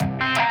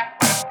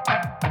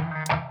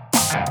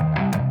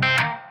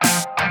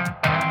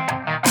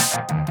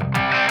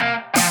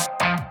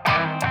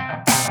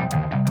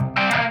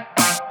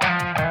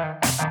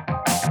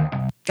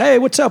Hey,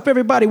 what's up,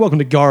 everybody? Welcome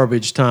to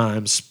Garbage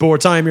Time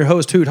Sports. I am your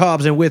host, Hoot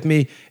Hobbs, and with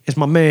me is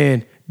my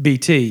man,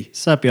 BT.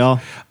 What's up, y'all?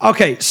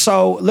 Okay,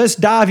 so let's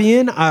dive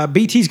in.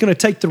 BT's going to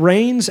take the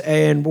reins,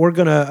 and we're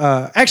going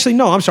to... actually,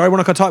 no, I'm sorry. We're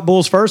not going to talk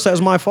Bulls first. That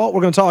was my fault. We're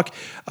going to talk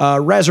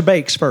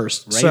Razorbacks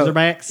first.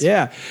 Razorbacks? So,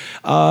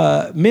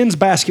 yeah. Men's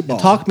basketball.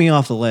 Talk me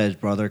off the ledge,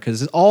 brother,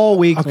 because all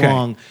week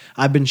long,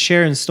 I've been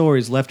sharing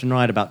stories left and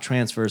right about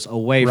transfers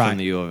away from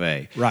the U of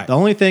A. Right. The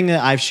only thing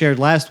that I've shared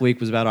last week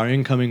was about our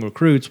incoming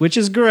recruits, which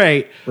is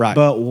great. Right.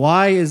 But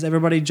why is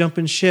everybody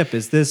jumping ship?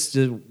 Is this...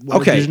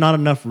 There's not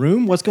enough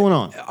room? What's going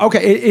on?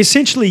 Okay,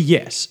 essentially,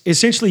 yes.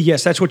 Essentially,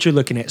 yes. That's what you're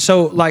looking at.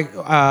 So,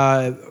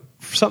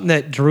 something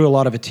that drew a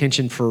lot of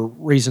attention for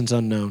reasons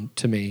unknown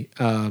to me,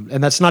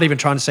 and that's not even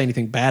trying to say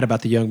anything bad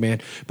about the young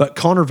man, but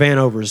Connor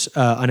Vanover's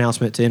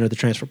announcement to enter the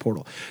transfer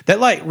portal. That,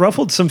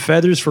 ruffled some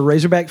feathers for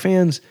Razorback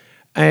fans,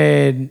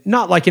 and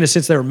not in a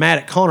sense they were mad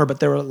at Connor, but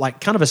they were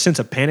kind of a sense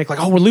of panic,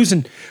 we're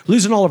losing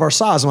all of our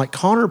size. I'm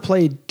Connor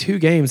played 2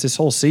 games this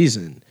whole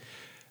season.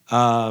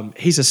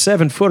 He's a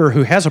 7-footer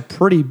who has a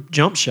pretty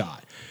jump shot.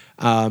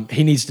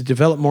 He needs to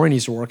develop more. He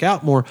needs to work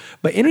out more.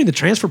 But entering the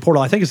transfer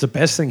portal, I think, is the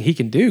best thing he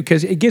can do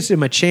because it gives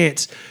him a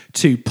chance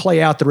to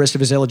play out the rest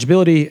of his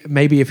eligibility.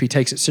 Maybe if he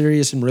takes it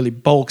serious and really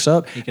bulks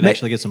up, he can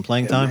actually get some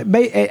playing time.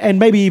 And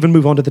maybe even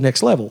move on to the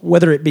next level,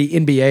 whether it be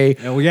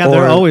NBA. Well, yeah,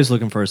 they're always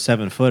looking for a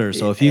 7-footer.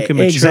 So if you can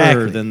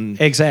mature, then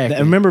exactly.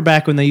 Remember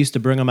back when they used to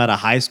bring them out of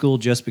high school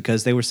just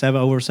because they were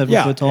over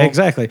 7 foot tall?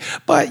 Exactly.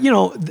 But the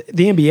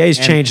NBA's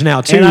changed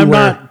now too. And I'm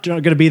not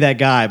going to be that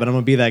guy, but I'm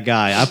going to be that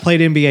guy. I played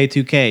NBA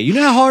 2K. You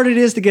know how hard it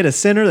is to get a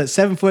center that's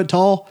 7 foot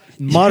tall?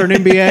 Modern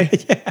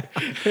NBA.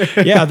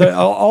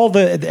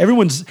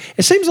 Everyone's.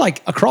 It seems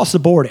like across the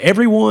board,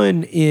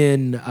 everyone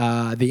in the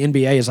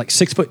NBA is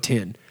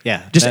 6'10".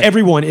 Yeah, just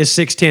everyone is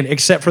 6'10",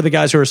 except for the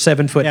guys who are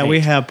 7 foot. Yeah, we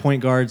have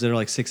point guards that are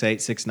 6'8",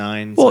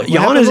 6'9". Well,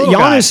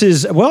 Giannis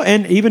is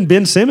and even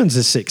Ben Simmons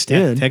is 6'10".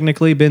 Yeah,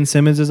 technically, Ben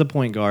Simmons is a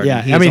point guard.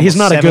 Yeah, he's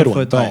not a good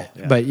one,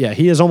 but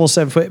he is almost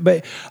 7 foot.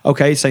 But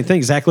okay, same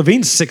thing. Zach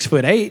LaVine's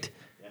 6'8".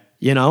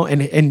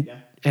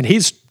 And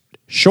he's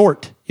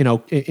short,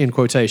 in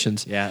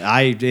quotations. Yeah,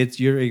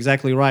 you're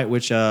exactly right.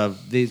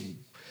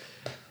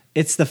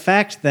 It's the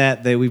fact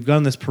that we've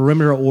gone this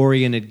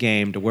perimeter-oriented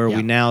game to where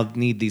we now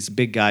need these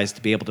big guys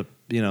to be able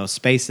to,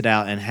 space it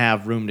out and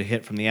have room to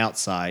hit from the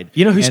outside.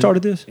 You know who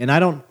started this? And I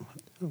don't...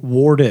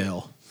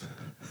 Wardell.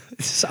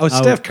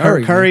 Steph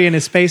Curry. Curry and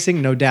his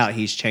spacing, no doubt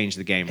he's changed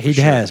the game. He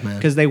has, man.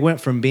 Because they went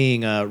from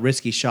being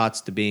risky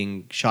shots to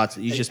being shots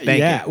that you just bank.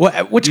 Yeah.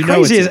 What's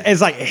crazy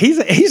is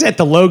he's at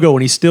the logo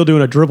and he's still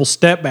doing a dribble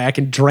step back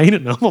and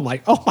draining them. I'm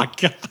like, oh my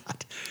God.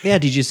 Yeah,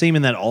 did you see him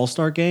in that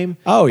All-Star game?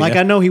 Oh, yeah.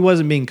 I know he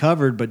wasn't being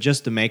covered, but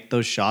just to make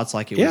those shots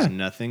it was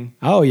nothing.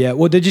 Oh, yeah.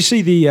 Well, did you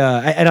see the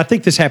and I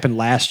think this happened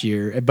last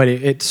year, but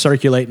it's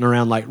circulating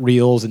around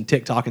Reels and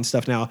TikTok and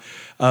stuff now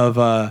of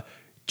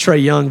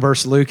Trae Young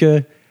versus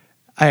Luka.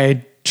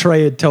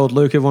 Trae had told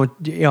Luka,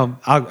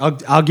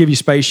 I'll give you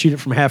space, shoot it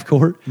from half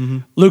court. Mm-hmm.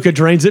 Luka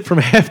drains it from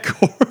half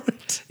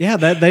court. Yeah,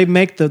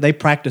 they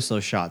practice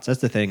those shots. That's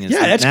the thing.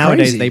 That's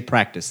nowadays crazy. They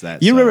practice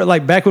that. You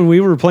remember back when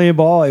we were playing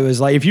ball, it was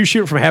if you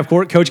shoot it from half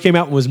court, coach came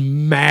out and was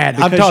mad.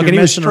 Because I'm talking, he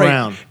was straight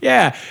around.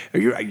 Yeah,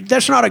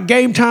 that's not a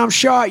game time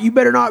shot. You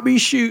better not be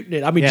shooting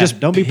it. I mean, just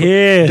don't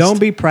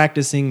be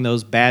practicing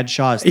those bad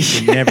shots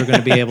that you're never going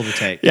to be able to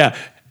take. Yeah.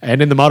 And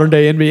in the modern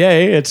day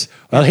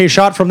NBA, he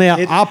shot from the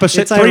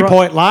opposite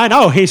 3-point line.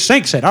 Oh, he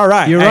sinks it. All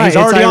right. You're right. He's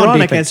already on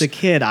defense. As a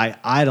kid, I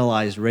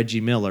idolized Reggie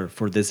Miller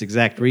for this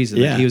exact reason.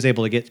 That he was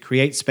able to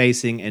create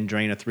spacing and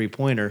drain a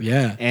 3-pointer.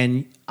 Yeah.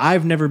 And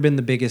I've never been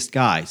the biggest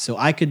guy, so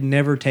I could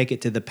never take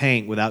it to the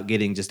paint without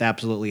getting just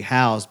absolutely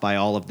housed by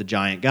all of the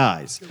giant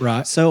guys.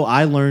 Right. So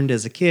I learned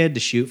as a kid to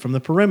shoot from the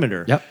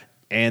perimeter. Yep.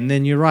 And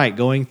then you're right.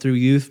 Going through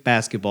youth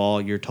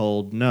basketball, you're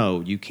told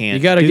no, you can't.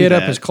 You got to get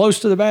up as close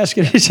to the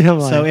basket as you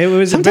can. So it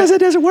was. Sometimes it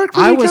doesn't work.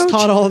 I was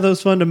taught all of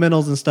those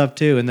fundamentals and stuff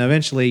too, and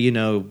eventually,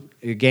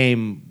 a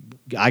game.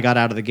 I got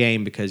out of the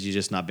game because you're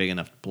just not big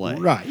enough to play.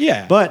 Right.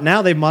 Yeah. But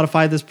now they've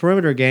modified this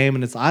perimeter game,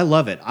 and I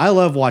love it. I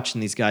love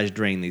watching these guys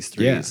drain these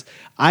threes. Yeah.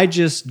 I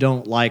just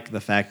don't like the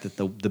fact that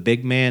the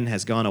big man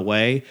has gone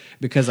away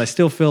because I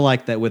still feel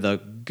like that with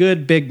a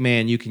good big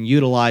man you can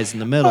utilize in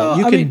the middle.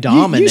 You can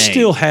dominate. You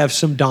still have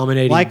some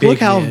dominating big look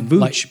how men.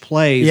 Vooch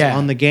plays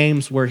on the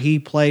games where he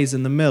plays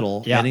in the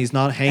middle and he's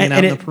not hanging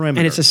out in the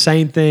perimeter. And it's the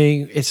same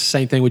thing. It's the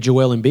same thing with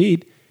Joel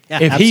Embiid. Yeah,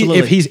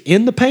 if he's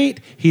in the paint,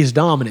 he's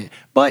dominant.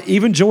 But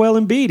even Joel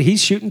Embiid,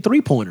 he's shooting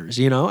 3-pointers.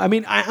 I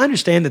mean, I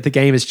understand that the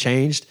game has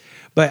changed,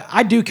 but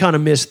I do kind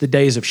of miss the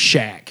days of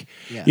Shaq.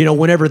 Yeah.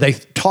 Whenever they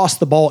tossed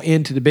the ball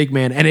into the big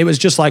man, and it was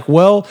just a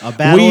battle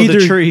of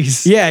the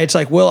trees. Yeah, it's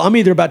I'm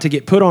either about to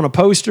get put on a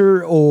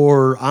poster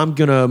or I'm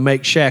gonna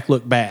make Shaq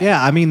look bad.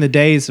 Yeah, I mean the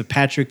days of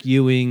Patrick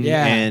Ewing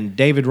and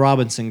David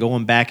Robinson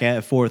going back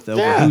and forth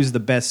over who's the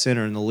best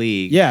center in the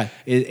league. Yeah,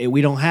 we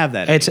don't have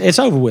that. It's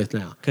over with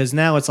now. Because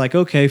now it's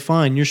okay,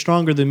 fine, you're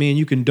stronger than me and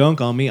you can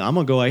dunk on me. I'm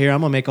gonna go out here.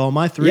 I'm gonna make all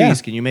my threes. Yeah.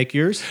 Can you make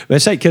yours?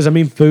 Let's say because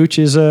Vooch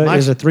is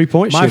a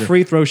 3-point shooter. My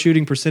free throw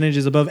shooting percentage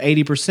is above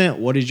 80%.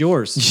 What is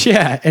yours? Yeah.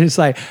 Yeah, and it's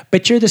like,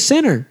 but you're the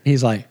center.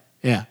 He's like,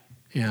 yeah,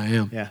 I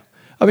am. Yeah.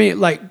 I mean,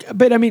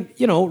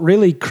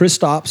 really,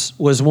 Kristaps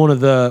was one of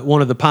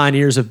the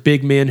pioneers of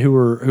big men who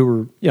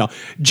were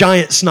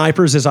giant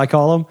snipers, as I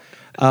call them.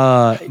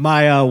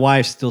 My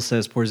wife still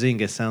says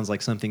Porzingis sounds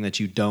like something that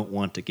you don't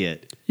want to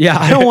get. Yeah,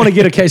 I don't want to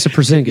get a case of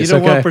Porzingis. You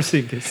don't want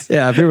Porzingis.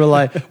 Yeah, people are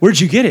like, where'd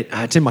you get it?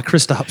 It's in my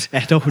Kristaps.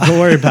 Don't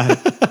worry about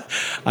it.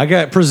 I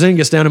got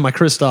Porzingis down in my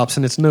Kristaps,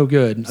 and it's no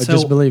good.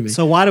 Just believe me.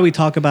 So why do we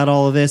talk about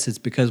all of this? It's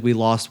because we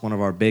lost one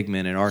of our big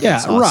men in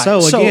Arkansas. Yeah, right.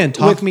 So again,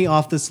 talk me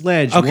off this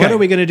ledge. Okay. What are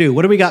we going to do?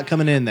 What do we got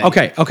coming in there?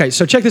 Okay.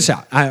 So check this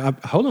out.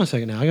 Hold on a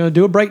second now. I'm going to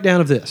do a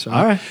breakdown of this.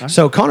 All right.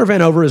 So Connor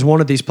Vanover is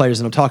one of these players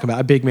that I'm talking about,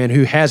 a big man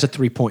who has a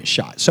three-point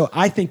shot. So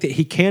I think that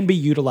he can be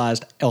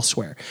utilized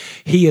elsewhere.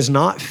 He is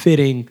not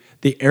fitting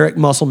the Eric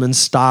Musselman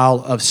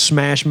style of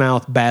smash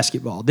mouth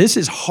basketball. This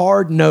is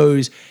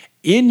hard-nosed,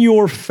 in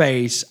your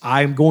face,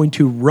 I'm going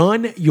to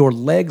run your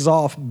legs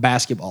off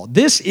basketball.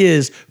 This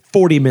is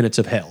 40 minutes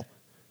of hell.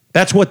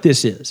 That's what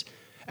this is.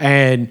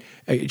 And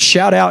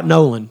shout out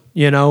Nolan,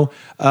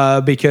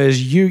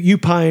 because you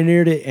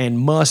pioneered it, and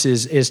Muss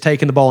is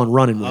taking the ball and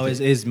running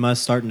with it. Is Muss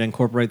starting to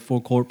incorporate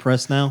full court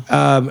press now?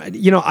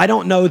 I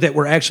don't know that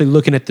we're actually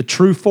looking at the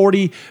true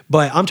 40,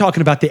 but I'm talking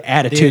about the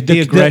attitude,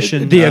 the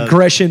aggression, the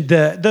aggression,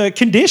 the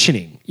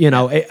conditioning.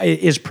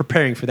 Is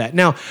preparing for that.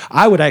 Now,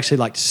 I would actually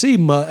like to see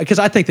Muss, because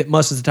I think that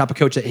Muss is the type of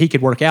coach that he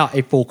could work out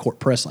a full court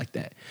press like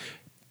that.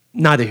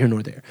 Neither here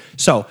nor there.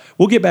 So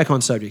we'll get back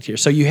on subject here.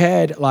 So you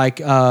had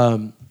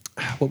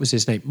what was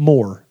his name?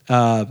 Moore,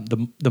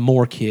 the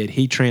Moore kid.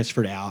 He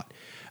transferred out.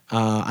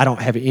 I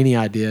don't have any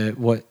idea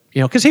what,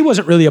 because he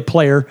wasn't really a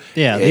player.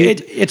 Yeah,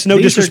 it's no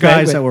these disrespect.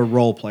 Are guys that were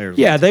role players.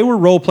 Yeah, they were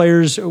role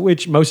players,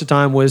 which most of the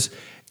time was.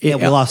 Yeah,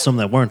 we lost some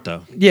that weren't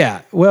though.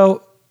 Yeah,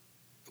 well,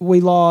 we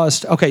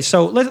lost. Okay,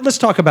 so let's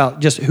talk about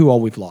just who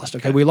all we've lost.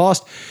 Okay, we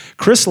lost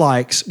Chris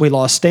Likes, we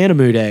lost Stan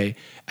Amude,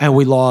 and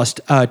we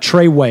lost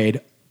Trey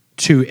Wade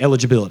to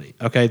eligibility.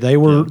 Okay, they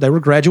were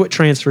graduate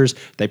transfers.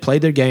 They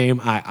played their game.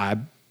 I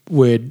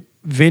would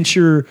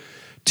venture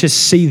to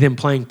see them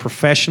playing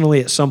professionally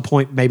at some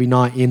point, maybe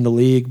not in the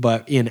league,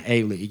 but in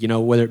a league,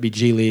 whether it be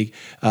G League,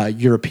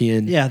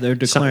 European. Yeah, they're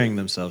declaring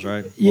themselves,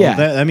 right? Yeah.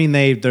 Well,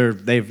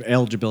 they've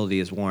eligibility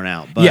is worn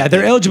out. But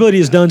their eligibility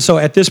is done. So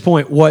at this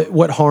point,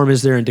 what harm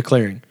is there in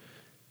declaring?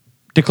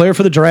 Declare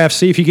for the draft,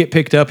 see if you get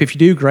picked up. If you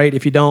do, great.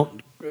 If you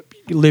don't,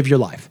 live your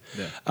life.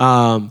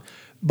 Yeah.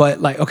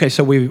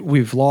 So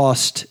we've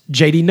lost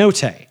JD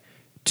Note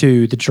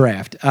to the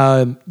draft.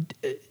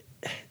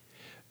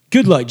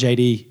 Good luck,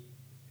 JD.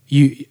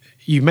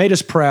 You made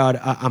us proud.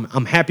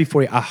 I'm happy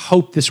for you. I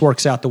hope this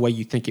works out the way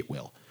you think it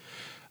will.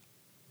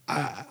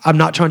 I'm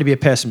not trying to be a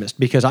pessimist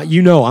because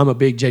I'm a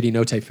big JD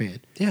Note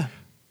fan. Yeah.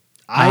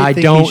 I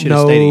don't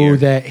know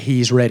that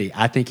he's ready.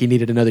 I think he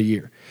needed another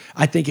year.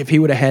 I think if he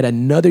would have had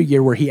another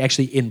year where he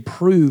actually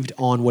improved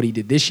on what he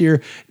did this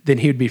year, then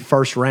he would be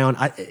first round.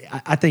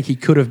 I think he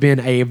could have been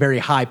a very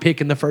high pick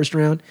in the first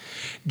round.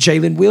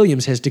 Jalen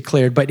Williams has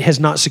declared, but has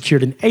not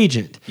secured an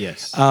agent.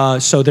 Yes.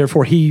 So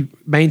therefore, he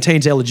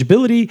maintains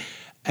eligibility.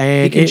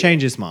 And he can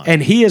change his mind.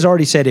 And he has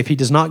already said if he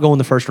does not go in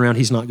the first round,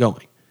 he's not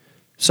going.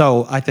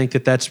 So I think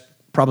that's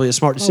probably a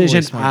smart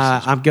decision.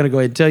 I'm going to go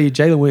ahead and tell you,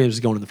 Jalen Williams is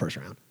going in the first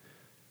round.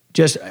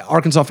 Just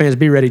Arkansas fans,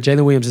 be ready.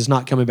 Jalen Williams is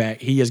not coming back.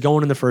 He is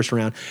going in the first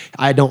round.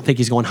 I don't think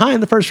he's going high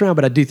in the first round,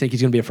 but I do think he's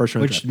going to be a first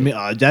round. Which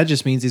that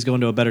just means he's going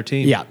to a better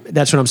team. Yeah,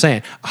 that's what I'm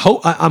saying.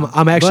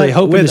 I'm actually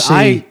hoping to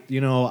see.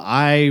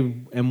 I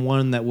am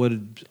one that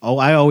would.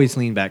 I always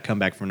lean back, come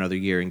back for another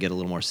year, and get a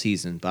little more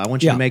seasoned. But I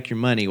want you to make your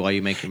money while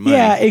you make your money.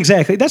 Yeah,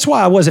 exactly. That's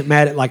why I wasn't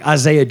mad at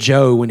Isaiah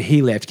Joe when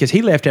he left, because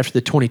he left after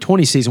the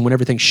 2020 season when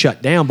everything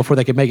shut down before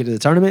they could make it to the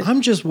tournament. I'm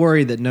just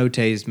worried that Note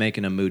is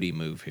making a Moody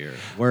move here,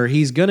 where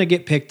he's going to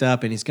get picked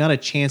up and he's got a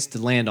chance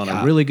to land on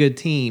a really good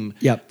team.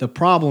 Yep. The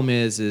problem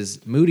is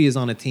Moody is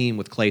on a team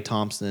with Klay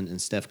Thompson and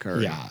Steph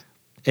Curry. Yeah,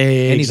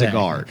 and he's a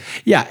guard.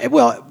 Yeah,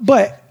 well,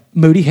 but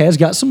Moody has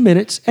got some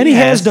minutes, and he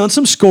has done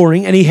some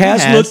scoring, and he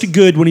has looked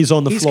good when he's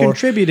on the floor. He's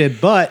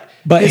contributed, but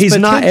he's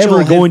not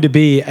ever going to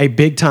be a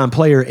big-time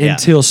player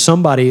until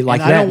somebody like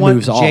that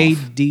moves off. I don't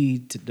want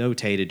JD Note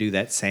to do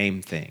that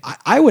same thing.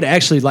 I would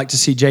actually like to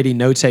see JD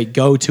Note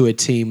go to a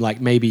team like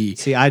maybe...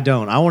 See, I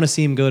don't. I want to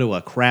see him go to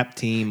a crap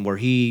team where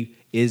he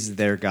is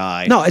their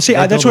guy. No, see,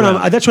 that's what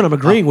I'm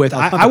agreeing with.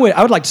 I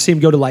would like to see him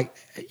go to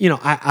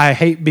I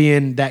hate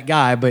being that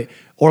guy, but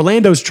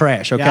Orlando's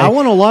trash. Okay, yeah, I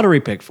want a lottery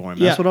pick for him.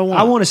 That's what I want.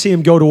 I want to see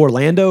him go to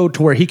Orlando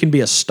to where he can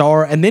be a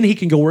star, and then he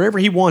can go wherever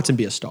he wants and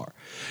be a star.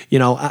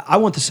 I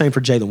want the same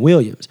for Jalen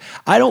Williams.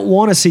 I don't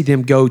want to see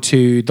them go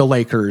to the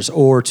Lakers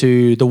or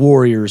to the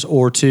Warriors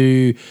or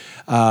to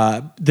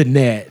the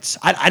Nets.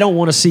 I don't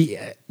want to see.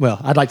 Well,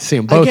 I'd like to see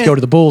them both go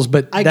to the Bulls,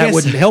 but that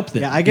wouldn't help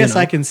them. Yeah, I guess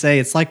I can say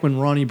it's like when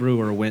Ronnie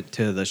Brewer went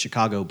to the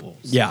Chicago Bulls.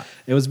 Yeah.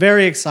 It was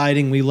very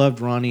exciting. We loved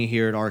Ronnie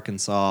here at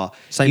Arkansas.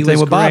 Same thing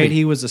with Bobby.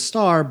 He was a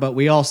star, but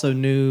we also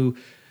knew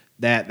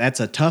that that's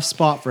a tough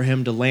spot for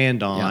him to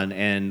land on. Yeah.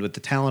 And with the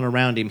talent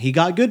around him, he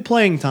got good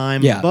playing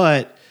time,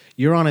 but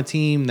you're on a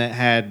team that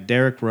had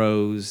Derrick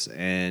Rose,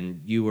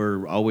 and you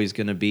were always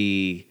going to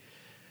be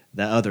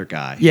the other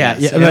guy. Yeah,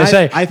 Yes. yeah.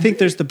 And I think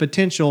there's the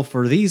potential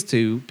for these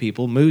two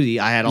people. Moody,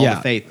 I had all Yeah.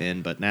 the faith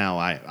in, but now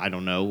I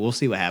don't know. We'll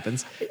see what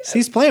happens.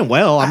 He's playing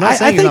well. I'm not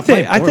saying he's not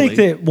playing I poorly. think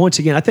that once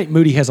again, I think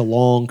Moody has a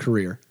long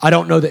career. I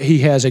don't know that he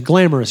has a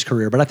glamorous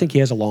career, but I think he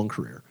has a long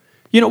career.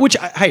 Which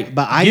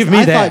give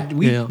me that. Thought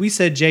we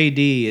said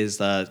JD is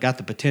got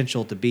the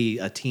potential to be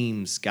a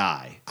team's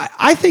guy.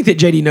 I think that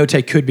JD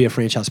Notae could be a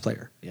franchise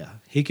player. Yeah,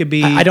 he could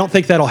be. I don't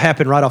think that'll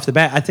happen right off the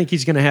bat. I think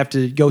he's going to have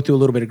to go through a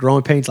little bit of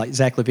growing pains like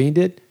Zach LaVine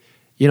did.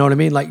 You know what I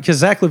mean? Like, because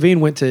Zach LaVine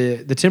went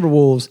to the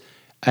Timberwolves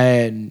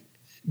and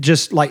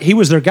just like he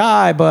was their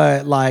guy,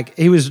 but like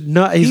he was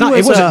not. He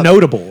wasn't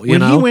notable.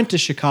 When he went to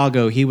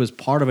Chicago, he was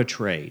part of a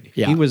trade.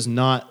 Yeah. He was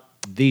not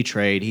the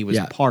trade. He was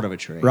Yeah. part of a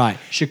trade. Right.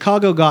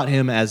 Chicago got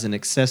him as an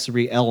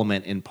accessory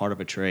element in part of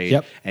a trade.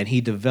 Yep. And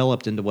he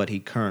developed into what he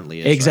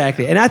currently is.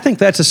 Exactly. Right And I think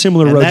that's a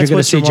similar now. road And you're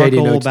that's going to what's see JD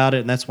remarkable Notae. about it,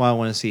 and that's why I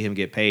want to see him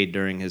get paid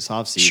during his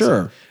offseason.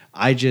 Sure.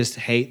 I just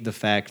hate the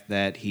fact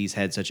that he's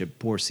had such a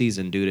poor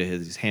season due to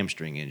his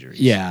hamstring injuries.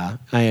 Yeah,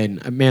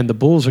 and man, the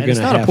Bulls are And going it's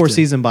to not have a poor to,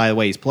 season by the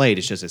way he's played.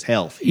 It's just his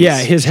health. Yeah,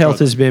 his health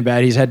struggling. has been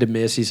bad. He's had to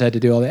miss. He's had to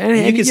do all that. And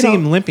You can see know,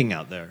 him limping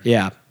out there.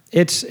 Yeah,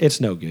 it's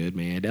no good,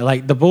 man.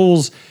 Like the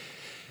Bulls,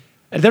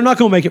 they're not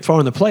going to make it far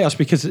in the playoffs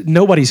because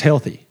nobody's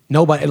healthy.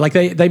 Nobody, like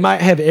they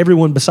might have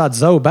everyone besides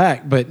Zoe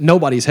back, but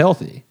nobody's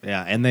healthy.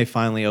 Yeah, and they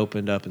finally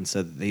opened up and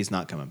said that he's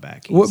not coming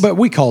back. But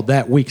we called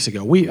that weeks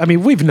ago.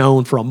 We've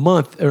known for a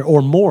month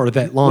or more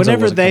that Lonzo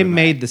Whenever wasn't they coming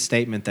made back. the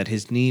statement that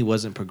his knee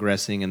wasn't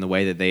progressing in the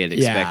way that they had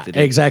Yeah, expected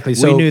it, exactly. we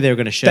So knew they were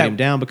going to shut him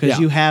down because yeah.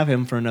 you have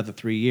him for another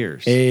 3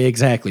 years.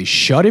 Exactly.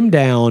 Shut him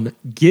down,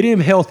 get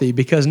him healthy,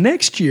 because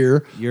next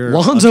year, You're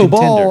Lonzo a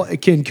Ball contender.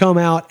 can come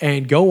out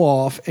and go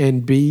off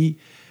and be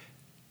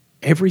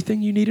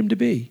everything you need him to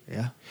be.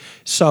 Yeah.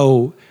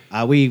 So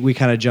We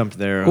kind of jumped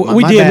there.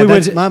 We My did. bad. We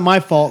That's went-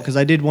 my fault because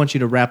I did want you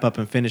to wrap up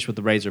and finish with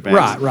the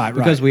Razorbacks. Right.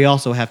 Because we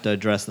also have to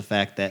address the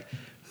fact that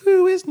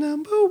who is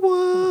number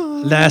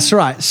one? that's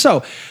right.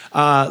 So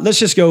let's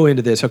just go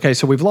into this. Okay,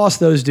 so we've lost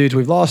those dudes.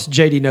 We've lost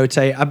JD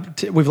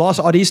Notae. We've lost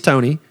Audice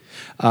Tony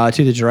to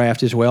the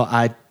draft as well.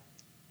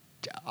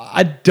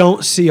 I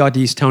don't see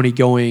Audice Tony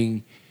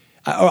going.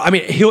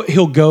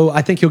 He'll go.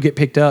 I think he'll get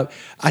picked up.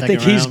 I think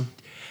Second he's. round?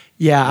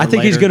 Yeah, I Or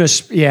think he's later? going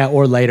to. Yeah,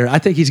 or later. I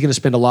think he's going to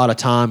spend a lot of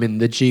time in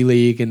the G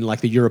League and like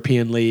the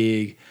European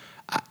League.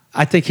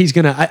 I think he's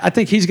gonna. I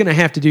think he's gonna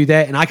have to do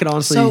that. And I could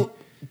honestly. So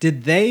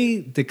did they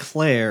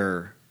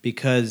declare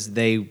because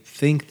they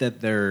think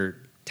that their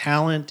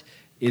talent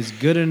is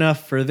good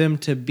enough for them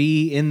to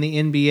be in the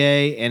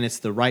NBA and it's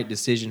the right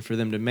decision for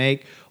them to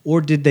make? Or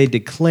did they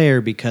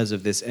declare because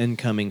of this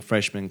incoming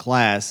freshman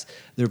class,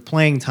 their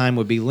playing time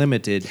would be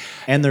limited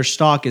and their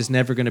stock is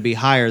never going to be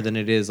higher than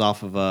it is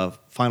off of a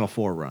Final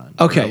Four run?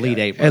 Or Okay, Elite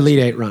Eight run. Elite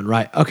Eight run,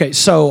 right? Okay,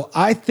 so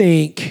I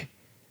think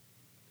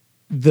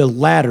the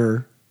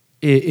latter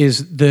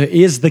is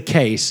the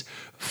case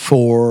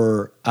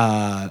for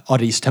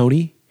Audice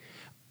Tony.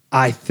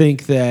 I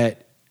think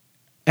that,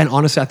 and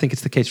honestly, I think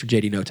it's the case for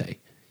JD Notae.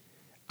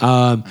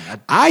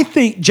 I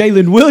think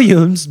Jalen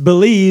Williams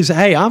believes,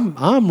 hey,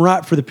 I'm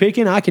right for the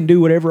picking. I can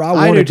do whatever I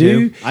want to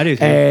do. I do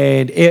too.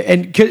 And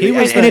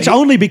it's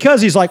only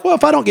because he's like, well,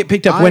 if I don't get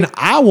picked up when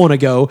I want to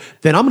go,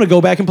 then I'm going to go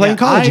back and play in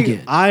college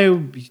again.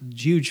 I'm a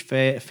huge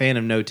fan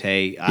of Note.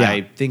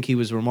 I think he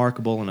was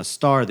remarkable and a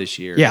star this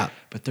year. Yeah.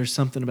 But there's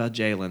something about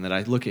Jalen that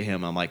I look at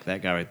him, I'm like,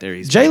 that guy right there.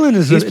 He's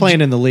Jalen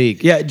playing in the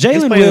league. Yeah, He's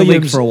Jalen playing in the league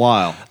Williams for a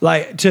while.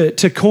 Like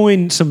to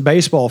coin some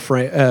baseball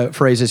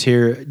phrases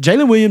here,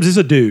 Jalen Williams is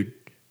a dude.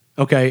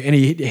 Okay, and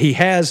he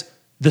has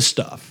the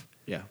stuff.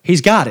 Yeah.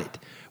 He's got it.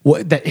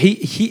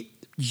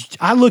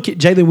 I look at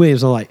Jalen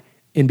Williams and I'm like,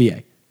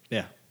 NBA.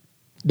 Yeah.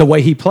 The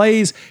way he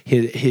plays,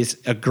 his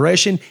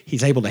aggression,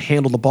 he's able to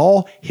handle the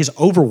ball, his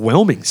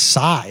overwhelming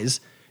size.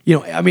 I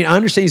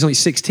understand he's only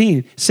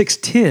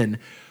 6'10",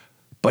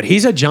 but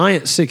he's a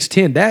giant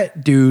 6'10".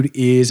 That dude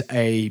is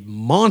a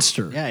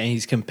monster. Yeah, and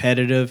he's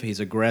competitive. He's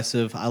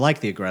aggressive. I like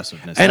the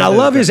aggressiveness. And I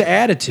love his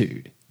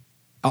attitude.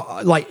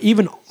 Like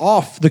even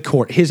off the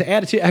court, his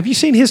attitude. Have you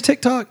seen his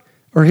TikTok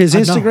or his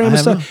Instagram and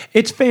stuff? not.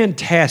 It's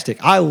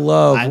fantastic. I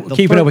love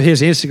keeping up with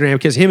his Instagram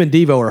because him and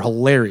Devo are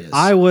hilarious.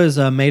 I was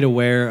made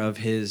aware of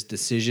his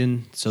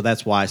decision, so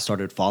that's why I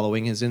started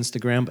following his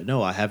Instagram. But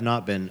no, I have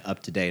not been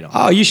up to date on it.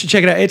 Oh, you should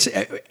check it out. It's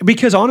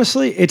because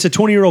honestly, it's a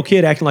 20-year-old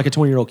kid acting like a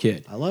 20-year-old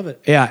kid. I love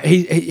it. Yeah,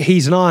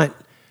 he's not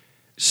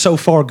so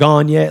far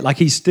gone yet. Like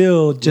he's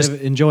still just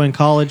Enjoying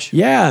college.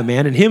 Yeah,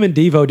 man. And him and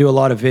Devo do a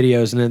lot of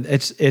videos, and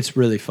it's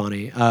really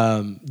funny.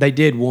 They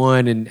did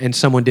one, and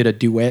someone did a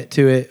duet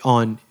to it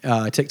on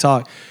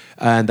TikTok,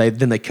 and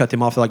then they cut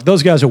them off. They're like,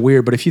 those guys are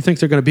weird, but if you think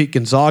they're going to beat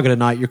Gonzaga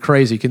tonight, you're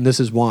crazy.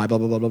 This is why, blah,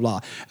 blah, blah, blah, blah.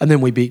 And then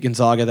we beat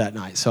Gonzaga that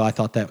night, so I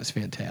thought that was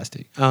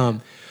fantastic.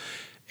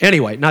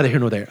 Anyway, neither here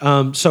nor there.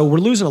 So we're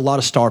losing a lot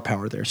of star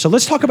power there. So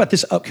let's talk about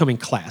this upcoming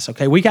class,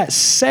 okay? We got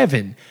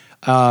 7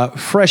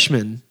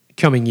 freshmen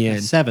coming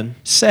in. Seven.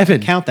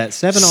 Count that.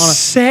 Seven on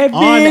Seven.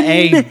 On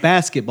a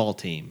basketball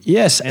team.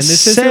 Yes. And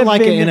this isn't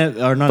like freshmen.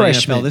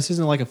 NFL. This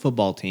isn't like a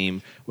football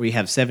team where you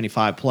have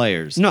 75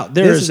 players. No,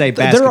 this is a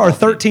basketball there are team.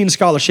 13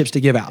 scholarships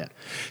to give out. Yeah.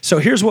 So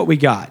here's what we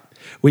got.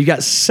 We've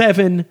got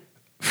 7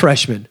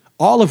 freshmen,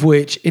 all of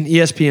which in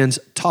ESPN's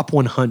top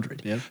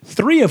 100. Yep.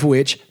 3 of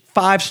which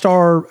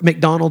 5-star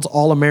McDonald's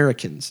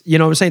All-Americans. You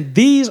know what I'm saying?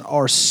 These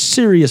are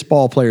serious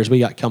ball players we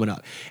got coming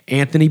up.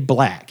 Anthony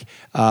Black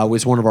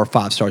was one of our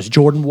 5 stars.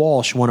 Jordan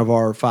Walsh, one of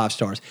our 5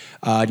 stars.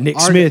 Nick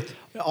Smith.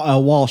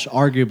 Walsh,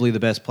 arguably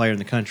the best player in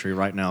the country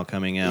right now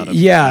coming out of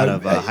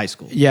high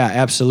school. Yeah,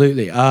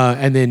 absolutely.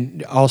 And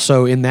then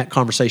also in that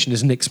conversation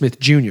is Nick Smith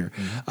Jr.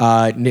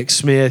 Mm-hmm. Nick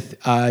Smith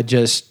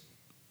just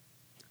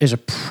is a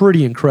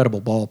pretty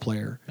incredible ball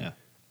player. Yeah.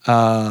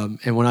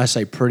 And when I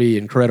say pretty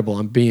incredible,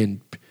 I'm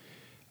being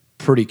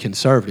pretty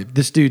conservative.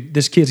 This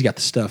kid's got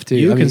the stuff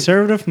too.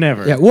 Conservative?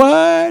 Never. Yeah.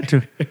 What?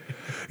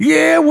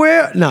 Yeah,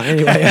 well, no,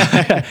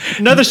 anyway.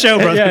 Another show,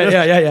 brother.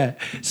 Yeah.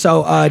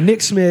 So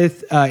Nick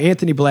Smith,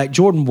 Anthony Black,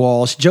 Jordan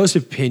Walsh,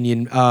 Joseph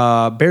Pinion,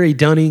 Barry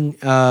Dunning.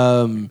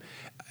 I'm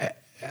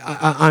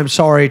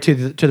sorry to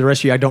the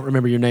rest of you. I don't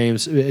remember your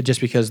names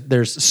just because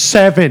there's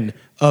 7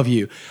 of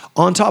you.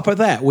 On top of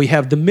that, we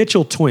have the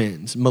Mitchell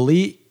twins,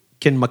 Malik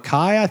and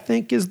Makai, I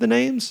think is the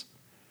names.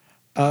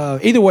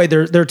 Either way,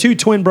 they're 2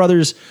 twin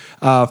brothers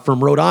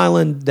from Rhode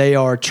Island. They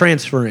are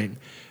transferring.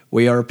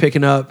 We are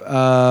picking up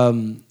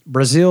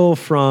Brazil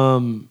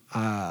from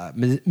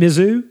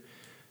Mizzou.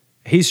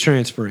 He's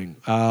transferring.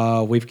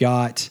 We've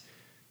got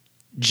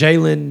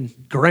Jalen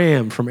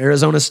Graham from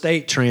Arizona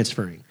State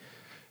transferring.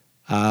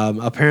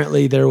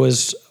 Apparently, there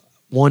was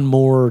one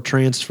more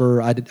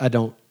transfer.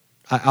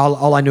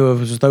 All I knew of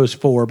was those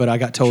 4, but I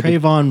got told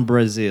Trayvon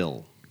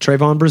Brazil,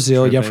 from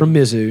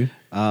Mizzou.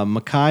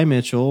 Makai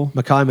Mitchell,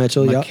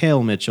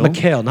 Mikael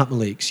Mitchell, not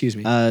Malik. Excuse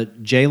me.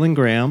 Jalen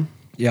Graham.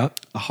 Yeah.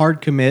 A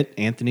hard commit,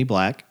 Anthony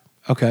Black.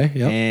 Okay,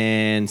 yeah.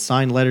 And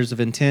signed letters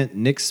of intent,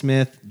 Nick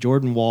Smith,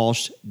 Jordan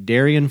Walsh,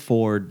 Darian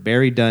Ford,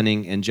 Barry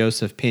Dunning, and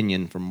Joseph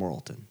Pinion from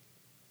Morrilton.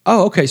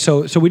 Oh, okay.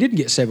 So we didn't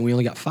get 7. We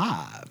only got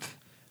 5.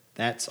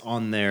 That's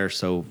on there,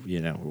 so,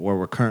 where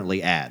we're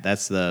currently at.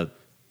 That's the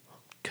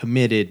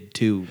committed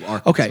to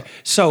Arkansas. Okay,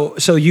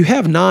 so you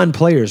have 9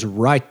 players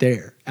right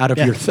there out of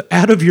your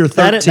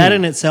 13. That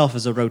in itself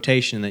is a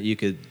rotation that you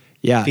could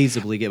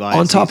feasibly get by.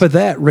 On top of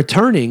that,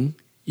 returning,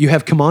 you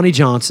have Kamani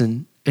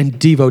Johnson and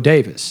Devo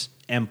Davis.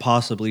 And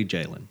possibly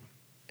Jalen.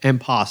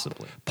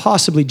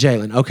 Possibly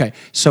Jalen. Okay.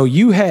 So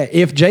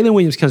if Jalen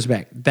Williams comes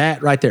back,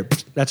 that right there,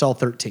 that's all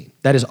 13.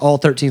 That is all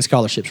 13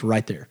 scholarships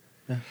right there.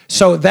 Yeah.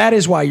 So that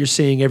is why you're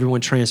seeing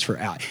everyone transfer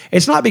out.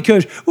 It's not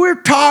because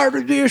we're tired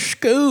of this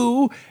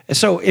school.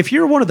 So if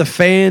you're one of the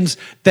fans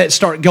that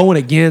start going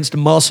against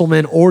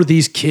Musselman or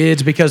these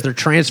kids because they're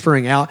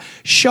transferring out,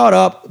 shut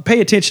up. Pay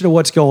attention to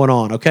what's going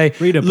on, okay?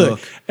 Read a book.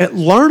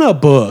 Learn a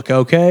book,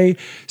 okay?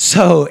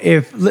 So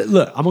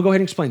look, I'm going to go ahead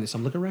and explain this.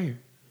 I'm looking right here.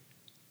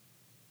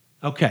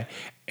 Okay.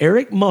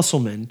 Eric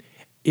Musselman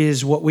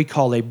is what we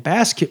call a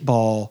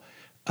basketball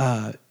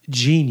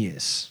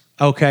genius,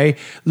 okay?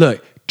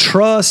 Look.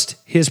 Trust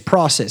his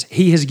process.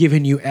 He has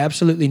given you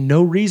absolutely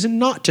no reason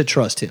not to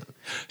trust him.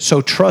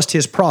 So trust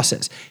his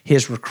process.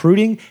 His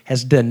recruiting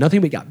has done nothing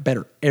but got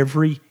better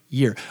every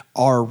year.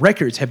 Our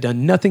records have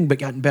done nothing but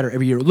gotten better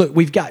every year. Look,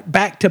 we've got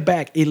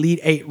back-to-back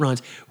Elite 8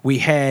 runs. We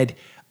had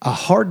a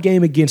hard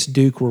game against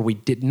Duke where we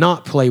did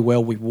not play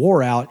well. We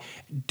wore out.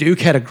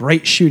 Duke had a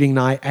great shooting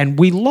night, and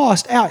we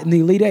lost out in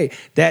the Elite 8.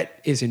 That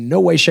is in no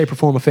way, shape, or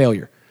form a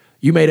failure.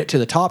 You made it to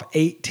the top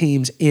 8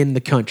 teams in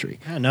the country.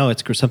 I know,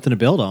 it's something to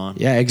build on.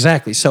 Yeah,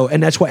 exactly. So,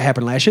 and that's what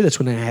happened last year. That's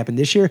what happened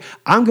this year.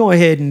 I'm going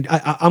ahead and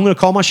I'm going to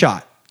call my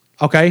shot,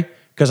 okay?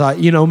 Because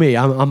you know me,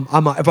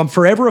 I'm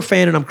forever a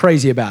fan and I'm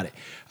crazy about it.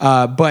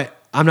 But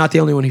I'm not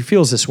the only one who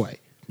feels this way.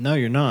 No,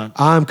 you're not.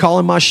 I'm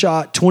calling my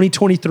shot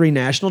 2023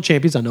 national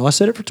champions. I know I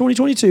said it for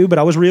 2022, but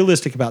I was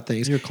realistic about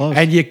things. You're close.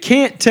 And you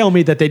can't tell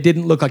me that they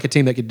didn't look like a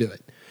team that could do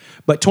it.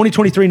 But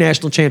 2023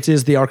 national champs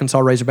is the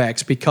Arkansas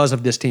Razorbacks because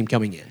of this team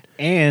coming in.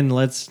 And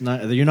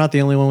you're not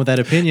the only one with that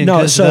opinion.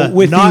 No,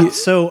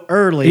 so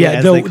early.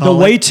 Yeah, the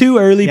way too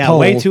early poll.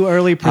 Way too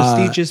early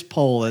prestigious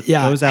poll that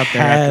goes out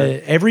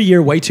there. Every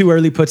year, way too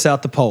early puts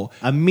out the poll.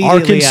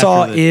 Immediately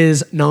Arkansas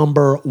is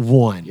number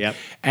 1. Yep.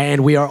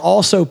 And we are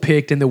also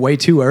picked in the way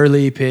too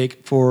early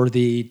pick for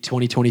the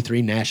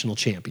 2023 national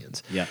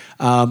champions. Yeah.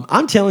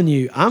 I'm telling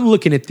you, I'm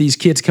looking at these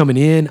kids coming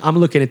in. I'm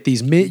looking at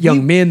these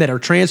young men that are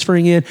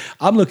transferring in.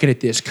 I'm looking at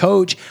this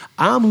coach.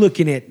 I'm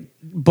looking at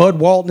Bud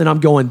Walton, and I'm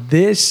going,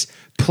 this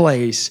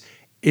place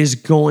is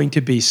going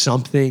to be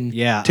something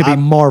to be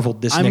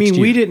marveled this next year. I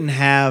mean, we didn't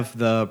have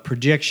the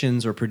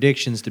predictions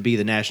to be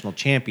the national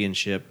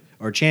championship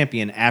or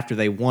champion after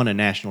they won a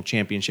national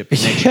championship the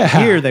next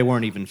year. They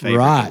weren't even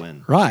favored to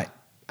win. Right.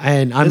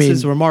 And this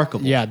is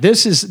remarkable. Yeah,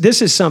 this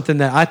is something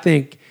that I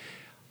think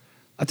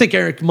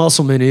Eric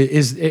Musselman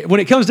is when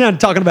it comes down to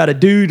talking about a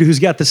dude who's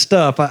got the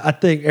stuff. I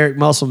think Eric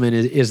Musselman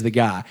is the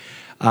guy.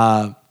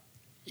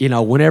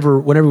 Whenever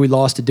we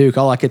lost to Duke,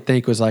 all I could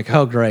think was like,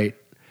 oh great,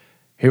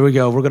 Here we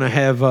go. We're going to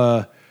have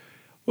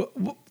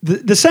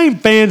the same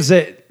fans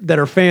that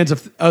are fans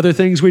of other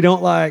things we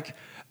don't like.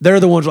 They're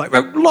the ones like,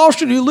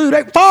 lost and you lose.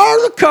 They fire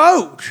the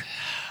coach.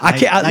 I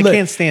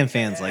can't stand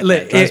fans like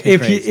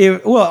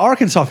that. Well,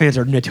 Arkansas fans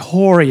are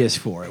notorious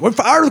for it. We're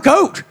fire the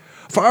coach.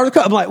 Fire the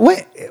coach. I'm like,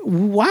 what?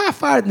 Why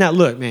fire? Now,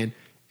 look, man,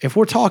 if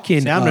we're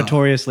talking. See, I'm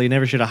notoriously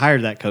never should have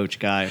hired that coach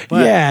guy.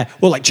 But. Yeah.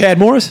 Well, like Chad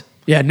Morris.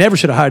 Yeah, never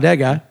should have hired that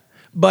guy.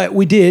 But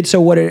we did.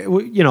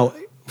 So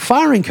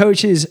firing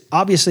coaches,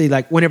 obviously,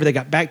 like whenever they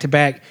got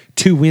back-to-back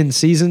 2-win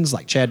seasons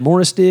like Chad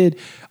Morris did,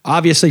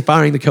 obviously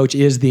firing the coach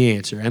is the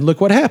answer. And look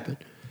what happened.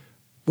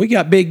 We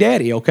got Big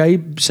Daddy,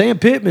 okay? Sam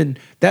Pittman,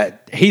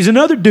 he's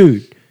another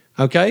dude,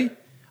 okay?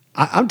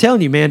 I'm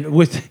telling you, man,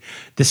 with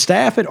the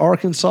staff at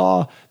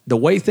Arkansas, the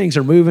way things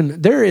are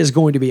moving, there is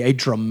going to be a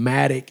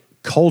dramatic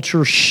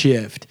culture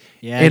shift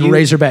in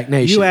Razorback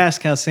Nation. You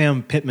ask how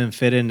Sam Pittman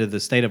fit into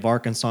the state of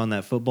Arkansas in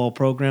that football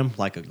program,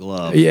 like a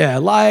glove. Yeah,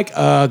 like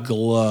a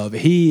glove.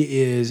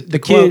 He is the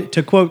kid.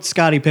 To quote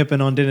Scottie Pippen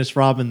on Dennis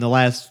Rodman, The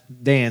Last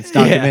Dance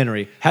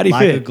documentary. How'd he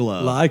like fit? A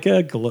glove. Like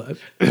a glove.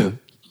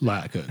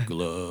 Like a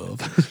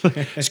glove.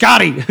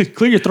 Scotty,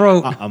 clear your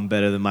throat. I'm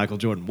better than Michael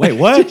Jordan. Wait,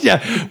 what?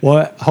 Yeah.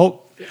 What?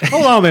 Hold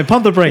on, man.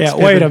 Pump the brakes.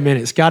 Yeah, wait a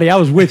minute, Scotty. I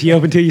was with you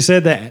up until you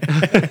said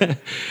that.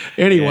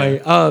 Anyway,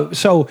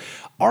 so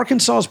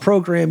Arkansas's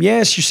program,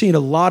 yes, you're seeing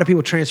a lot of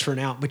people transferring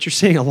out, but you're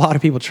seeing a lot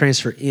of people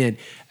transfer in.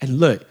 And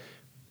look,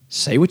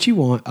 say what you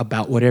want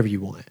about whatever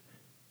you want.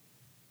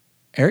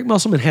 Eric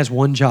Musselman has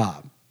one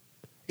job.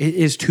 It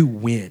is to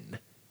win.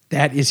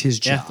 That is his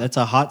job. Yeah, that's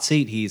a hot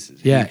seat. His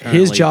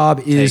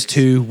job is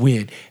to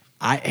win.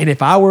 And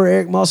if I were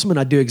Eric Musselman,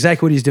 I'd do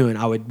exactly what he's doing.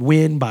 I would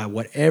win by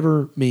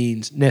whatever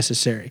means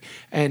necessary.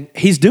 And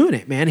he's doing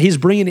it, man. He's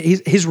bringing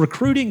it. His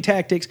recruiting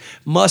tactics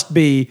must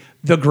be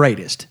the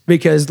greatest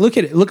because look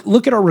at it.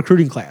 Look at our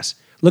recruiting class.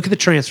 Look at the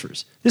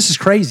transfers. This is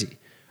crazy.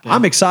 Yeah.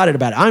 I'm excited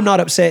about it. I'm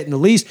not upset in the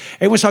least.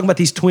 Everyone's talking about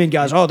these twin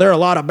guys. Oh, they're a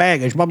lot of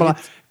baggage, blah, blah,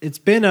 blah. It's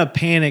been a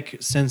panic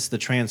since the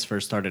transfer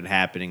started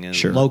happening,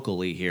 and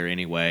locally here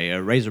anyway.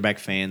 Razorback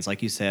fans,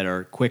 like you said,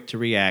 are quick to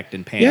react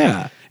and panic.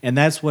 Yeah. And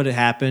that's what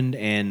happened,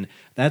 and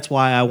that's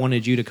why I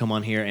wanted you to come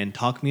on here and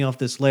talk me off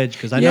this ledge,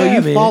 because I know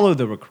you follow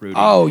the recruiting.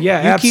 Oh,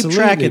 yeah, you absolutely, keep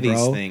track of bro.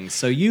 these things,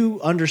 so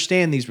you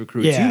understand these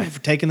recruits. Yeah.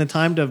 You've taken the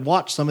time to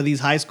watch some of these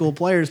high school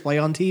players play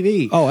on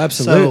TV. Oh,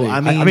 absolutely. So,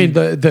 I mean,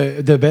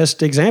 the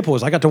best example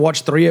is I got to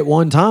watch 3 at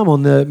one time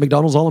on the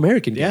McDonald's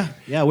All-American game.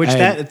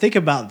 Yeah. Think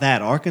about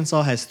that.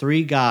 Arkansas has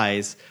 3 guys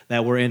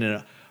that were in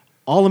an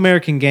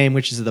All-American game,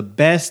 which is the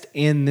best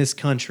in this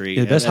country.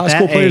 The best high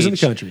school players in the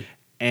country.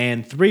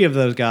 And 3 of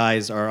those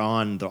guys are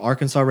on the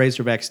Arkansas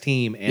Razorbacks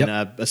team, and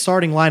a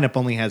starting lineup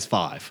only has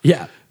 5.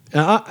 Yeah.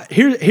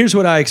 Here's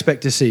what I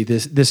expect to see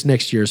this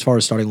next year as far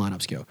as starting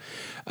lineups go.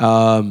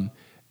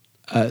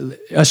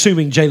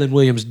 Assuming Jalen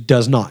Williams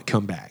does not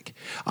come back,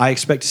 I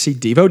expect to see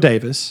Devo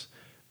Davis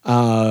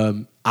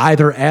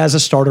either as a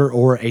starter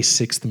or a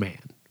 6th man.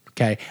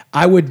 Okay,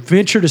 I would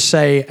venture to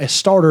say a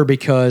starter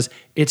because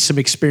it's some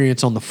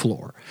experience on the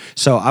floor.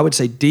 So I would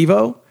say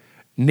Devo,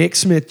 Nick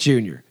Smith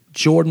Jr.,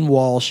 Jordan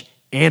Walsh,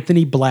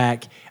 Anthony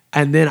Black,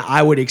 and then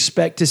I would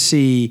expect to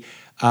see,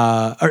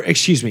 not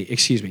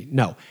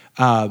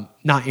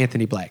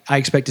Anthony Black. I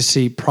expect to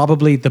see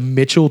probably the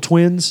Mitchell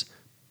twins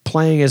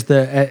playing as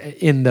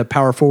in the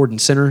power forward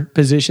and center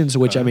positions.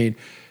 Which I mean,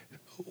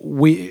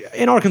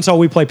 in Arkansas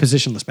we play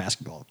positionless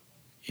basketball.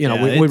 We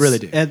really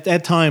do.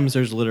 At times,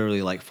 there's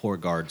literally like 4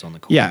 guards on the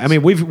court. Yeah, I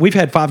mean we've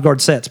had 5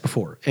 guard sets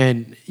before,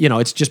 and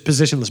it's just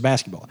positionless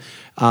basketball,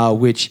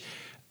 which.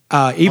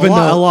 A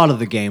lot of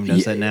the game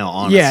does that now,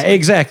 honestly. Yeah,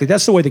 exactly.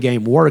 That's the way the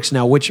game works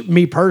now, which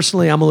me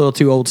personally, I'm a little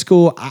too old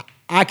school.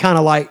 I kind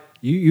of like...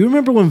 You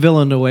remember when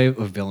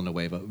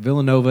Villanova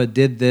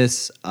did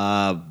this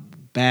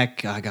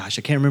back, I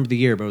can't remember the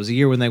year, but it was a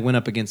year when they went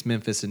up against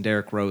Memphis and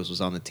Derrick Rose was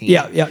on the team.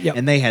 Yeah.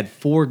 And they had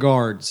 4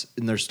 guards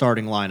in their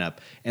starting lineup.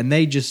 And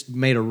they just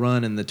made a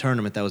run in the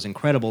tournament that was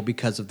incredible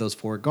because of those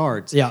 4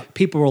 guards. Yeah.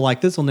 People were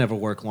like, this will never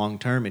work long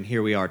term, and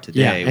here we are today.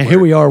 Yeah, and here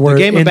we are. The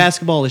game of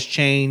basketball has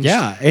changed.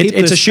 Yeah,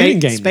 it's a shooting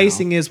game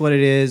Spacing now. is what it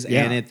is,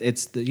 Yeah. and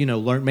it's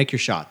learn, make your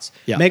shots.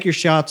 Yeah. Make your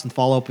shots and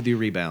follow up with your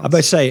rebounds. I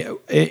would say,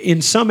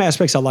 in some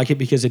aspects, I like it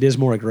because it is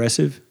more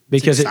aggressive.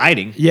 Because it's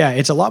exciting.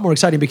 It's a lot more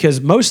exciting because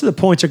most of the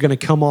points are going to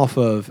come off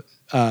of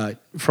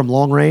from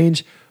long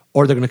range,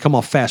 or they're going to come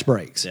off fast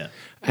breaks. Yeah.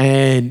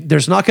 And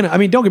there's not going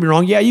to, don't get me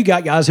wrong. Yeah, you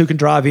got guys who can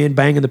drive in,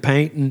 bang in the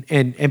paint,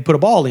 and put a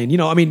ball in.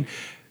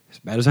 As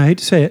bad as I hate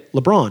to say it,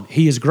 LeBron,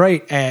 he is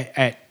great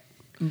at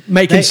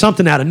making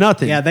something out of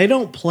nothing. Yeah, they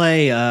don't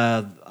play,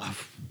 I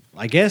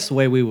guess the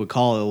way we would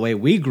call it, the way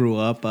we grew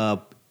up,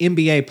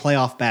 NBA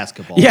playoff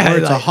basketball. Yeah. Where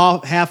it's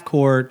a half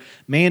court,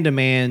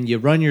 man-to-man, you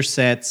run your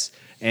sets,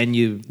 and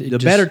the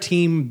better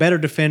team, better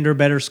defender,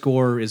 better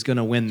scorer is going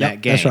to win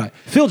that game. That's right.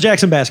 Phil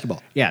Jackson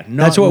basketball. Yeah,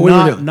 that's what we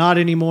were doing. Not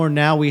anymore.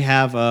 Now we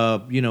have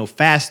a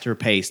faster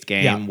paced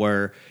game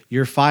where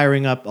you're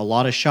firing up a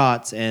lot of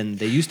shots, and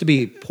they used to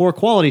be poor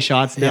quality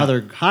shots. Now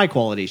they're high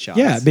quality shots.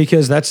 Yeah,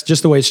 because that's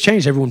just the way it's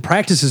changed. Everyone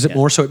practices it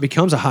more, so it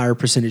becomes a higher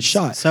percentage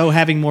shot. So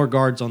having more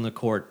guards on the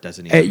court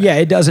doesn't even matter. Yeah,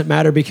 it doesn't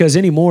matter because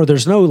anymore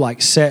there's no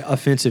like set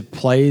offensive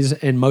plays.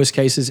 In most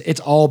cases, it's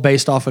all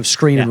based off of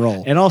screen and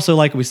roll. And also,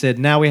 like we said,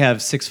 now we have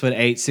 6'8",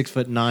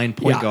 6'9"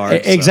 point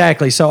guards.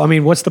 Exactly. So I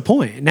mean, what's the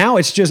point? Now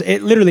it's just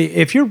literally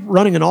if you're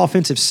running an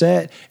offensive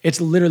set, it's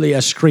literally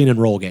a screen and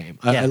roll game.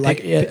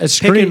 A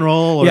screen pick and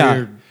roll.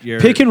 Or your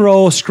pick and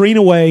roll, screen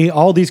away,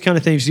 all these kind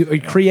of things.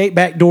 You create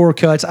backdoor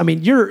cuts. I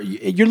mean, you're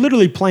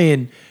literally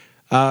playing.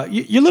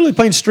 You're literally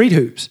playing street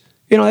hoops.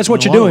 That's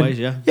what you're doing. Ways,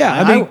 yeah.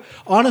 I mean,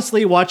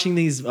 honestly, watching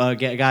these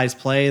guys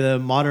play the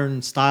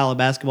modern style of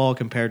basketball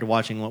compared to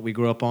watching what we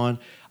grew up on,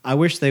 I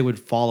wish they would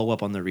follow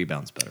up on their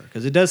rebounds better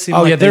because it does seem.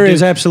 Oh, there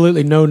is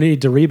absolutely no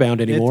need to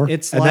rebound anymore.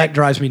 And that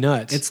drives me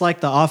nuts. It's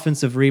like the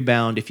offensive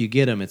rebound. If you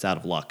get them, it's out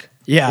of luck.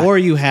 Yeah. Or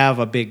you have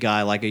a big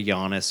guy like a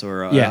Giannis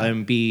or a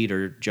Embiid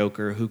or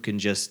Joker who can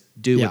just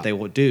do what they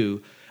will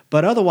do.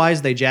 But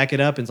otherwise, they jack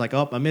it up and it's like,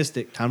 oh, I missed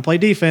it. Time to play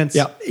defense.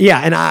 Yeah,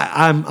 and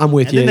I'm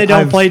with you. And then they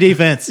don't play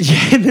defense.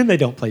 Yeah, and then they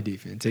don't play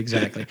defense.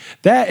 Exactly.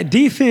 That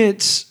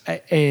defense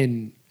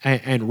and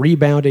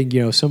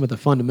rebounding, some of the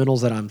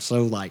fundamentals that I'm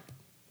so like.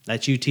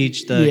 That you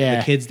teach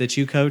the kids that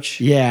you coach?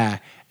 Yeah.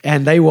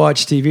 And they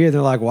watch TV and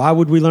they're like, why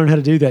would we learn how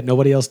to do that?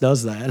 Nobody else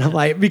does that. And I'm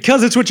like,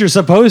 because it's what you're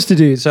supposed to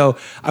do. So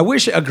I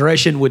wish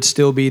aggression would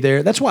still be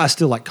there. That's why I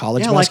still like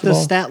college basketball. Like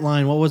the stat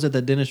line. What was it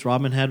that Dennis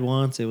Rodman had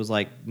once? It was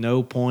like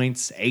no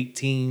points,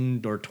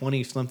 18 or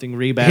 20-something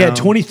rebounds. He had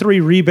 23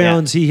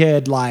 rebounds. Yeah. He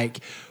had like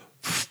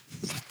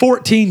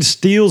 14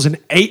 steals and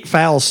 8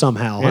 fouls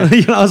somehow.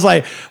 Yeah. I was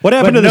like, what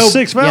happened to the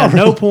 6 fouls?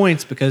 No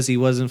points because he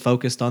wasn't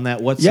focused on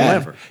that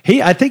whatsoever.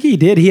 Yeah. I think he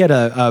did. He had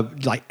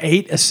like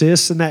 8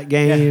 assists in that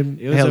game.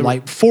 Yeah, he had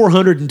like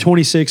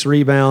 426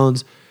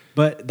 rebounds.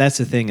 But that's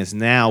the thing is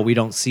now we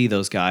don't see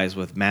those guys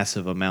with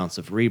massive amounts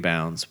of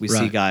rebounds. We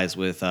see guys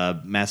with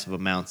massive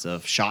amounts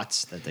of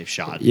shots that they've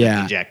shot.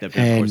 Yeah, jacked up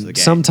during the course of the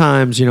game.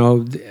 Sometimes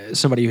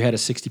somebody who had a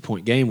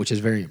 60-point game, which is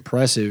very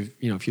impressive.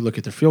 If you look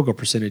at their field goal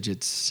percentage,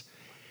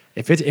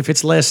 if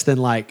it's less than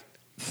like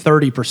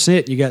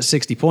 30%, you got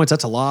 60 points.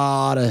 That's a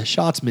lot of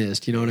shots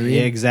missed. You know what I mean?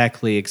 Yeah,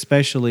 exactly.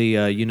 Especially,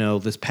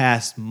 this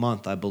past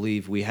month, I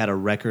believe we had a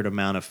record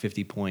amount of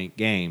 50-point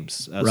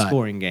games,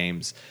 scoring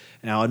games.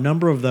 Now, a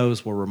number of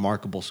those were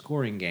remarkable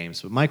scoring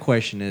games. But my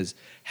question is,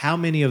 how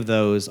many of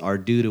those are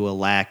due to a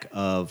lack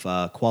of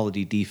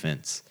quality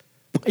defense?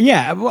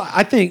 Yeah, well,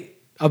 I think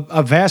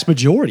a vast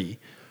majority.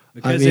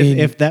 Because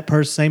if that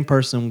same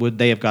person, would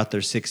they have got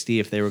their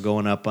 60 if they were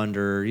going up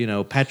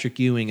under, Patrick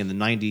Ewing in the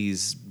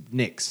 90s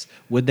Knicks?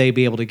 Would they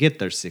be able to get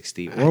their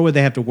 60? Or would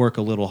they have to work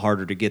a little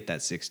harder to get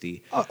that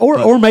 60?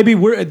 Or maybe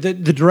we're the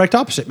direct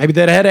opposite. Maybe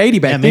they'd had 80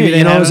 back then.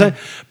 You know what I'm saying?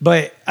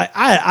 But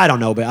I don't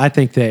know. But I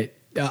think that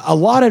a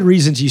lot of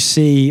reasons you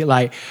see,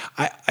 like,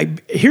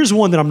 here's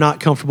one that I'm not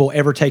comfortable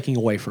ever taking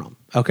away from,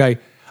 okay?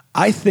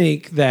 I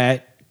think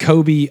that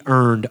Kobe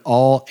earned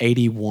all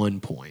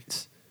 81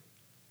 points.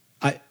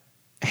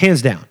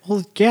 Hands down.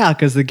 Well, yeah,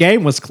 because the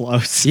game was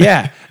close.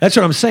 Yeah, that's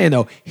what I'm saying,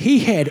 though. He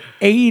had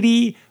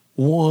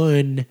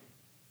 81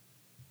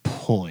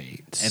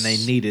 points. And they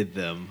needed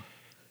them.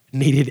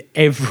 Needed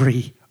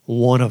every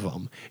one of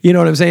them. You know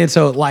what I'm saying?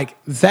 So, like,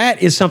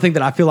 that is something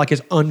that I feel like is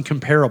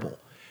uncomparable.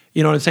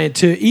 You know what I'm saying?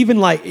 To even,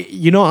 like,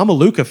 I'm a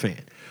Luka fan.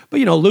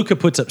 But, Luka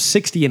puts up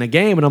 60 in a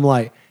game, and I'm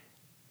like,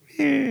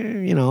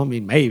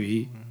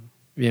 maybe.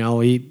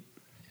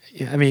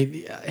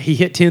 He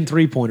hit 10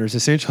 3-pointers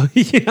essentially.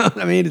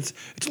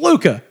 It's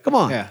Luka. Come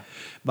on. Yeah.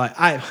 But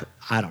I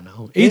don't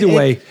know. Either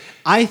way,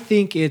 I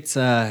think it's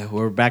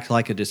we're back to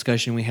like a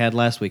discussion we had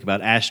last week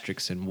about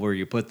asterisks and where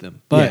you put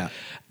them. But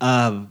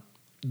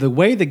the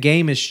way the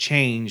game has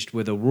changed,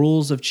 where the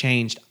rules have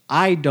changed,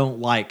 I don't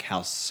like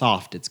how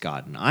soft it's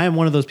gotten. I am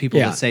one of those people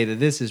that say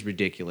that this is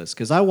ridiculous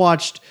because I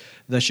watched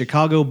the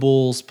Chicago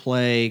Bulls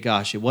play.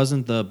 Gosh, it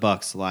wasn't the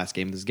Bucks the last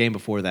game. This was the game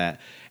before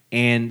that.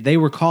 And they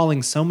were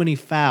calling so many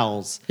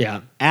fouls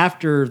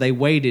after they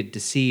waited to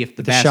see if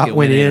the basket shot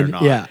went in or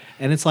not. Yeah.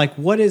 And it's like,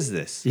 what is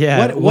this?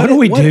 Yeah. What are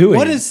we doing?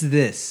 What is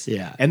this?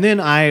 Yeah. And then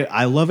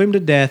I love him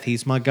to death.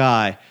 He's my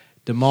guy.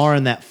 DeMar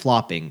and that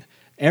flopping.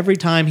 Every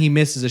time he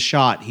misses a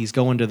shot, he's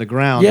going to the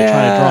ground to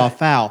try to draw a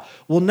foul.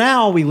 Well,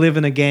 now we live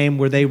in a game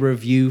where they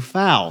review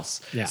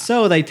fouls. Yeah.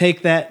 So they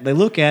take that, they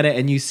look at it,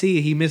 and you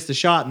see he missed a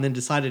shot and then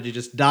decided to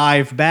just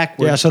dive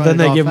backwards. Yeah, so then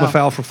they give him a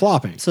foul for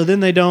flopping. So then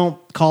they don't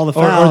call the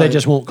foul. Or they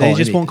just won't call it. They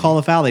just won't call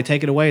the foul. They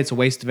take it away. It's a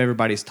waste of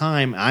everybody's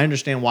time. I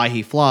understand why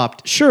he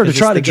flopped. Sure, to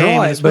try to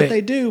draw it. It's what they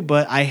do,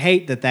 but I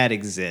hate that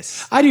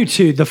exists. I do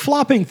too. The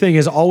flopping thing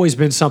has always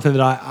been something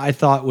that I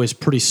thought was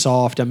pretty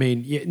soft. I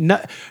mean,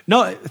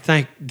 no,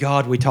 thank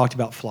God we talked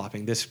about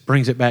flopping. This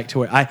brings it back to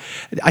where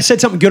I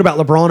said something good about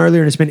LeBron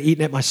earlier, and it's been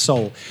eating at my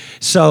soul.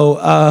 So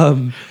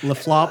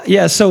LaFlop.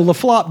 yeah. So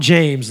LaFlop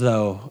James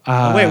though.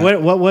 Wait,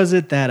 what was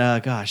it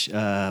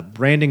that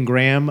Brandon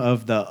Graham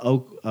of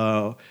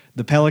the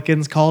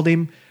Pelicans called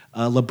him?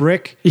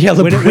 LeBrick. Yeah,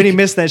 LeBrick. When he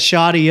missed that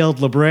shot, he yelled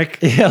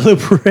LeBrick. Yeah,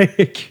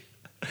 LeBrick.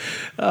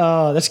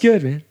 Oh, that's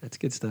good, man. That's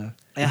good stuff.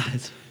 Yeah.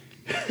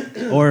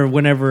 Or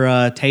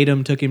whenever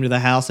Tatum took him to the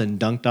house and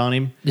dunked on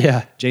him.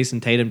 Yeah. Jason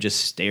Tatum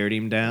just stared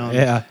him down.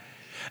 Yeah.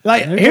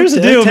 Like, here's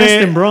the deal, man.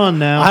 Testing Braun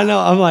now. I know.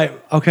 I'm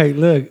like, okay,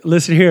 look,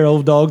 listen here,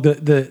 old dog.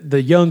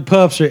 The young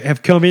pups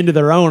have come into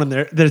their own, and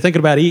they're thinking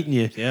about eating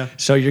you. Yeah.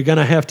 So you're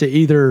gonna have to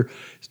either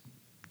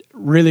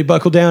really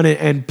buckle down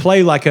and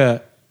play like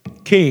a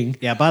king.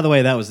 Yeah, by the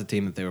way, that was the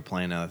team that they were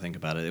playing. Now that I think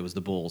about it, it was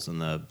the Bulls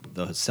and the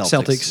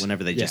Celtics.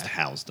 Whenever they just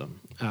housed them,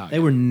 they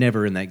were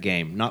never in that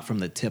game. Not from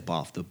the tip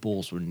off. The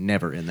Bulls were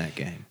never in that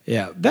game.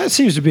 Yeah, that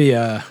seems to be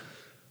a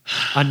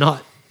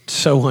not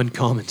so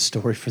uncommon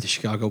story for the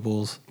Chicago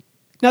Bulls.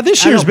 Now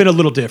this year's been a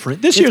little different.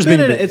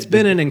 It's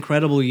been an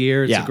incredible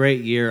year. It's a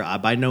great year.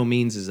 By no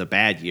means is a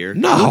bad year.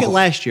 No. Look at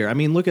last year. I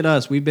mean, look at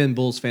us. We've been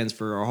Bulls fans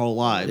for our whole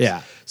lives.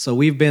 Yeah. So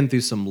we've been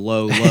through some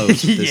low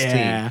lows with this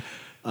team.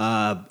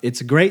 It's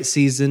a great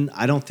season.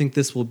 I don't think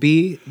this will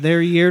be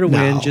their year to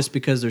win just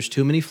because there's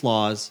too many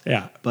flaws.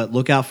 Yeah. But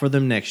look out for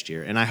them next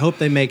year. And I hope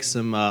they make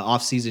some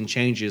off-season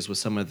changes with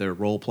some of their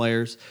role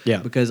players. Yeah.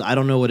 Because I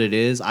don't know what it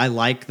is. I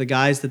like the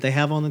guys that they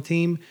have on the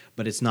team,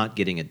 but it's not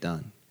getting it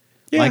done.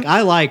 Yeah. Like,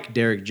 I like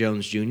Derrick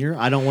Jones Jr.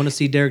 I don't want to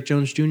see Derrick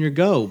Jones Jr.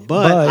 go,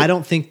 but I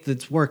don't think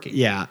that's working.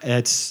 Yeah,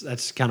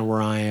 that's kind of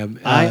where I am.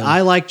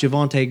 I like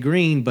Javonte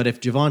Green, but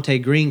if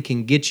Javonte Green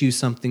can get you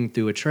something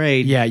through a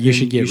trade, you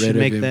should get rid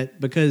of him. That,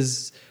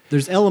 because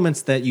there's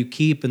elements that you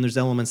keep and there's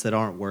elements that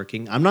aren't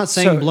working. I'm not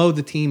saying blow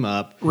the team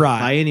up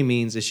by any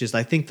means. It's just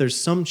I think there's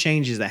some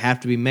changes that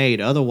have to be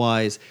made.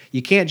 Otherwise,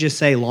 you can't just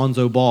say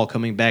Lonzo Ball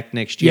coming back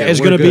next year. Yeah,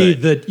 it's going to be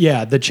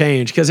the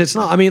change because it's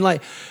not. I mean,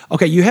 like,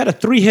 okay, you had a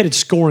three-headed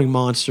scoring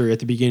monster at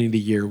the beginning of the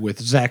year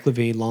with Zach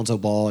LaVine, Lonzo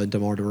Ball, and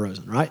DeMar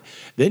DeRozan, right?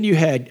 Then you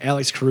had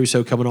Alex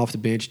Caruso coming off the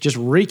bench, just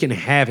wreaking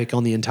havoc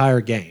on the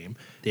entire game.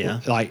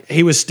 Yeah, like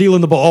he was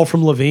stealing the ball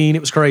from LaVine. It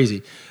was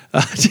crazy.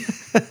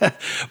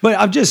 But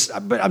I'm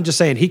just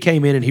saying he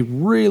came in and he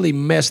really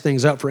messed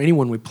things up for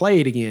anyone we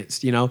played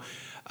against. You know,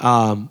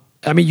 I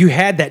mean, you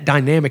had that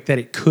dynamic that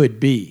it could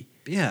be.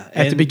 Yeah,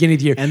 at the beginning of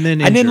the year, and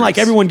then like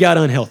everyone got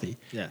unhealthy.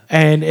 Yeah,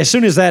 and as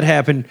soon as that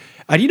happened,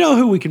 you know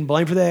who we can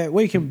blame for that?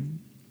 We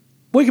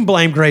can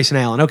blame Grayson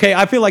Allen. Okay,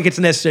 I feel like it's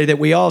necessary that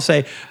we all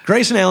say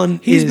Grayson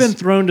Allen. He's been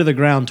thrown to the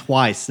ground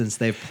twice since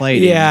they've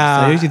played.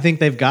 Yeah, him. So do you think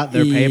they've got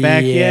their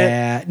payback yet?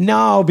 Yeah,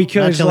 no,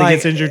 because not until he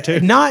gets injured too.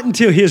 Not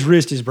until his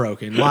wrist is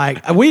broken.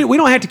 Like we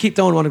don't have to keep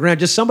throwing him on the ground.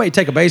 Just somebody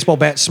take a baseball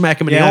bat,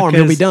 smack him in the arm,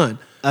 he'll be done.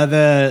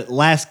 The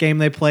last game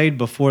they played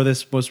before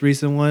this most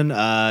recent one,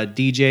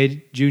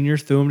 DJ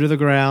Jr. threw him to the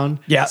ground.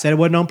 Yeah. Said it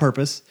wasn't on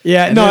purpose.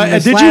 Yeah,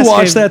 did you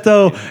watch that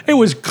though? It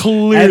was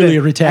clearly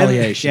a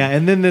retaliation.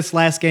 And then this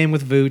last game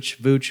with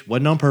Vooch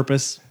wasn't on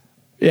purpose.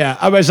 Yeah,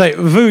 I was like,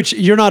 Vooch,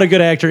 you're not a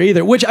good actor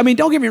either. Which, I mean,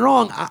 don't get me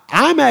wrong.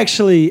 I'm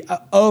actually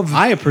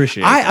I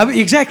appreciate it.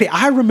 Exactly.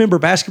 I remember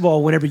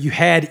basketball whenever you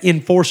had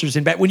enforcers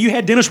in back. When you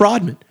had Dennis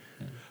Rodman,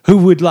 who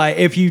would, like,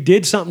 if you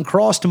did something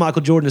cross to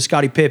Michael Jordan, to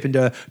Scottie Pippen,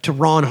 to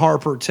Ron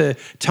Harper, to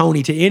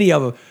Tony, to any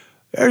of them,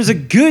 there's a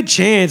good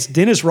chance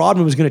Dennis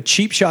Rodman was going to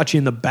cheap shot you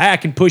in the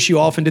back and push you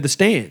off into the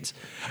stands.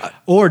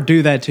 Or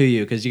do that to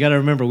you, because you got to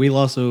remember, we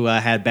also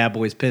had Bad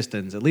Boys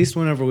Pistons, at least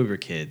whenever we were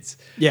kids.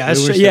 Yeah,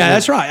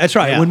 that's right.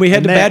 Yeah. When we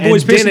had the Bad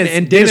Boys Pistons,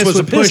 and Dennis was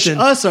a Piston.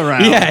 Push us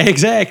around. Yeah,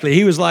 exactly.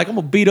 He was like, I'm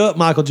going to beat up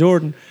Michael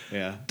Jordan.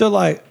 Yeah. They're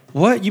like,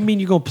 what? You mean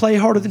you're going to play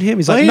harder than him?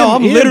 He's like, no,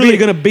 I'm literally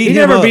going to beat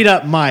him up. He never beat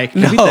up Mike. He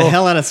beat the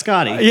hell out of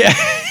Scotty. Yeah.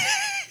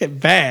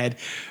 Bad.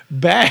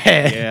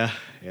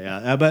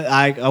 Yeah, but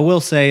I will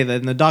say that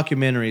in the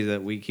documentary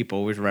that we keep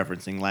always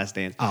referencing, Last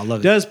Dance,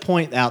 does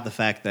point out the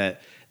fact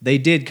that they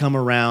did come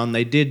around,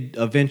 they did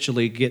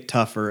eventually get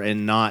tougher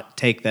and not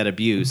take that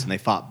abuse, and they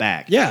fought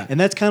back. Yeah. And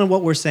that's kind of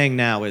what we're saying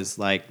now is,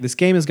 like, this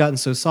game has gotten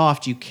so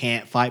soft, you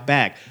can't fight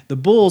back. The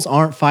Bulls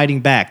aren't fighting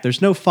back.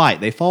 There's no fight.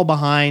 They fall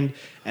behind,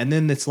 and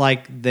then it's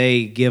like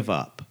they give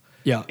up.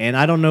 Yeah. And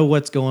I don't know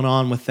what's going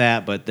on with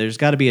that, but there's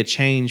got to be a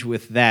change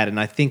with that. And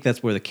I think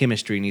that's where the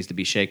chemistry needs to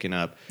be shaken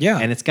up. Yeah.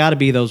 And it's got to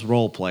be those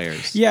role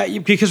players. Yeah,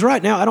 because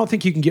right now I don't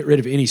think you can get rid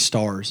of any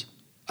stars.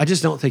 I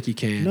just don't think you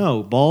can.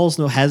 No, Balls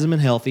hasn't been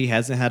healthy,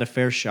 hasn't had a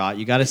fair shot.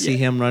 You got to see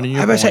him running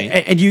your point.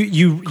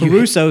 And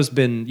Caruso's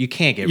been. You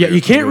can't get rid. Yeah,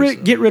 you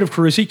can't get rid of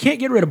Caruso. You can't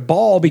get rid of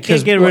Ball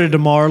because you can't get rid of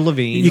DeMar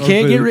LaVine. You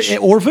can't get rid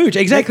or Vooch.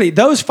 Exactly,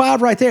 those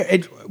five right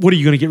there. What are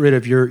you going to get rid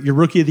of? Your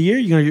rookie of the year?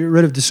 You're going to get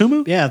rid of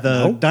DeSumo? Yeah,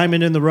 the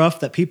diamond in the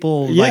rough that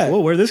people like. Whoa,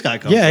 where'd this guy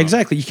come from? Yeah,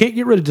 exactly. You can't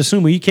get rid of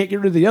DeSumo. You can't get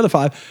rid of the other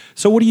five.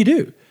 So what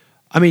do?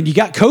 I mean, you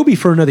got Kobe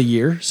for another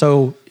year,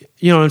 so.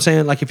 You know what I'm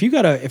saying? Like if you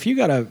gotta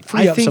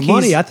free up some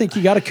money, I think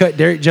you got to cut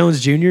Derrick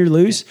Jones Jr.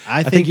 loose.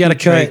 I think you got to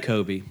trade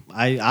Kobe.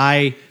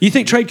 You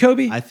think trade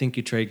Kobe? I think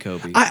you trade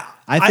Kobe.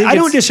 I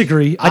don't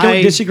disagree. I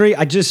don't disagree.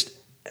 I just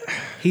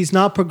He's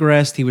not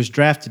progressed. He was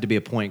drafted to be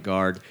a point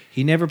guard.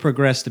 He never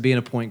progressed to being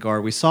a point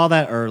guard. We saw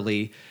that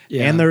early.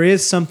 Yeah. And there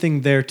is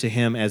something there to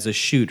him as a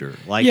shooter.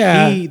 Like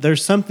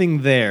there's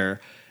something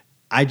there.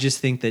 I just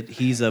think that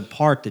he's a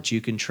part that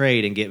you can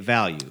trade and get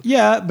value.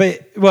 Yeah,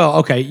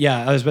 okay,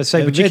 yeah. I was about to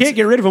say, but you can't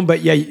get rid of him.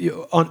 But yeah,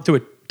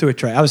 through a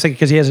trade. I was thinking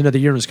because he has another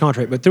year in his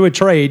contract, but through a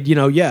trade,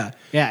 yeah.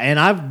 Yeah, and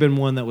I've been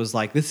one that was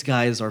like, this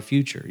guy is our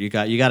future. You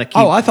got to keep.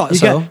 Oh, I thought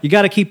so. You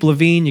got to keep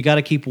Levine. You got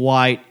to keep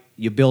White.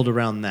 You build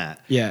around that.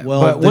 Yeah.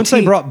 Well, but once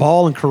they brought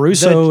Ball and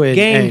Caruso, the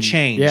game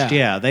changed.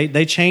 Yeah.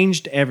 They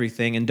changed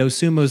everything. And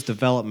Dosumo's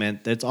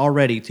development, that's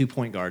already 2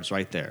 point guards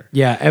right there.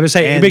 Yeah, I would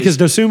say because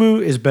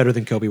Dosumu is better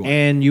than Kobe White.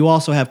 And you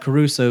also have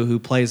Caruso, who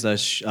plays a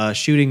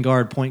shooting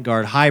guard, point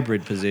guard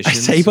hybrid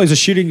position. He plays a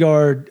shooting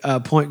guard,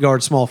 point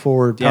guard, small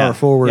forward, power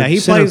forward. Yeah, he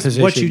plays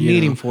position, what you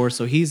need him for.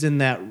 So he's in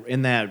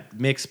that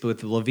mix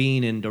with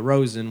Levine and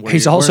DeRozan.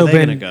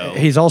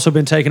 He's also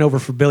been taking over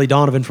for Billy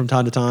Donovan from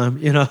time to time.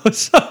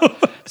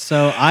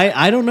 So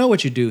I don't know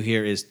what you do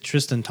here. Is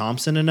Tristan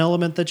Thompson an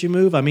element that you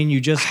move? I mean, you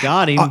just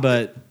got him,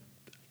 but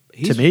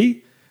to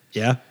me,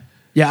 yeah.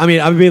 I mean,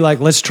 I would be like,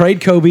 let's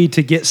trade Kobe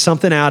to get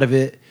something out of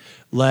it.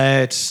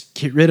 Let's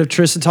get rid of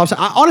Tristan Thompson.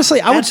 I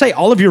would say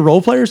all of your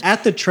role players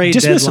at the trade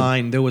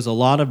deadline. There was a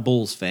lot of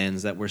Bulls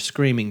fans that were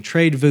screaming,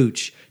 "Trade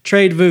Vooch,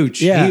 trade Vooch."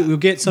 Yeah, we'll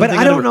get something. But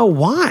I don't know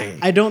why.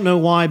 I don't know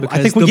why because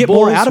I think we get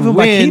more out of him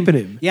by keeping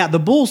him. Yeah, the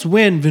Bulls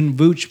win when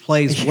Vooch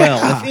plays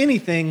well. If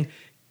anything,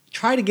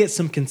 try to get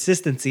some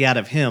consistency out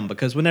of him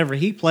because whenever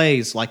he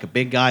plays like a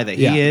big guy that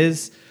he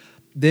is,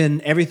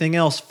 then everything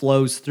else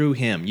flows through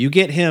him. You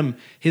get him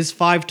his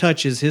 5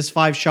 touches, his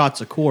 5 shots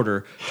a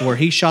quarter, where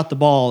he shot the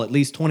ball at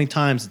least 20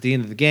 times at the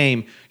end of the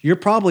game, you're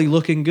probably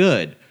looking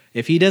good.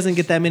 If he doesn't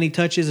get that many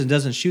touches and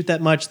doesn't shoot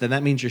that much, then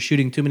that means you're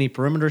shooting too many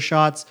perimeter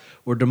shots,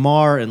 or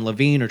DeMar and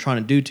Levine are trying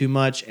to do too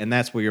much, and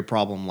that's where your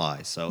problem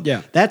lies. So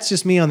that's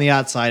just me on the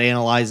outside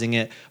analyzing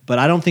it, but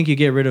I don't think you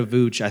get rid of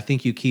Vooch. I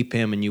think you keep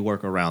him and you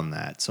work around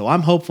that. So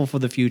I'm hopeful for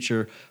the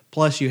future.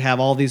 Plus, you have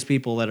all these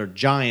people that are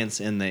giants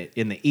in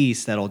the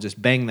East that'll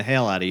just bang the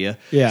hell out of you.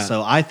 Yeah.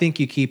 So I think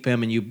you keep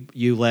him and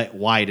you let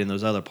White and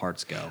those other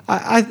parts go.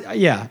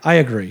 I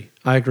agree.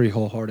 I agree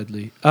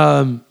wholeheartedly.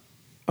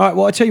 All right,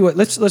 well, I tell you what,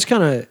 let's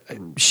kind of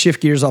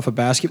shift gears off of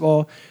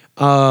basketball.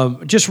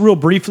 Just real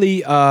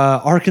briefly,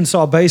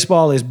 Arkansas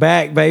baseball is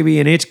back, baby,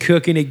 and it's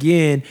cooking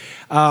again.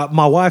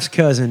 My wife's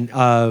cousin,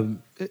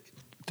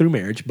 through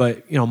marriage,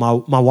 but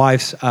my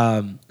wife's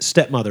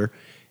stepmother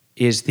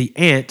is the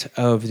aunt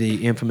of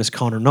the infamous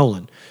Connor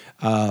Nolan.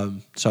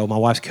 So my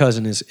wife's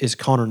cousin is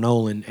Connor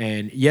Nolan,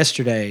 and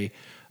yesterday,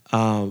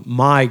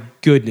 my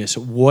goodness,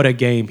 what a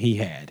game he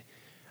had.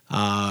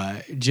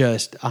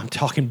 I'm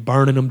talking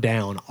burning them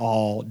down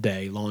all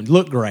day long.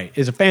 Looked great.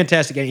 It's a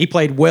fantastic game. He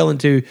played well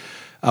into,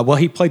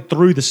 he played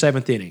through the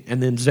 7th inning,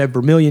 and then Zeb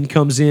Vermillion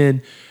comes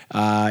in the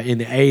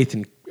 8th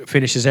and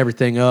finishes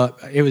everything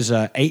up. It was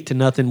a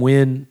 8-0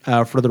 win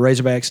for the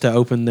Razorbacks to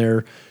open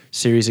their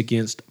series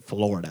against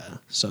Florida.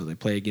 So they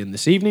play again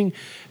this evening,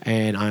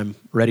 and I'm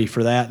ready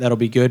for that. That'll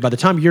be good. By the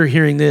time you're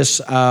hearing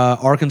this,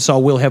 Arkansas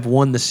will have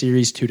won the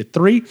series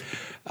 2-3.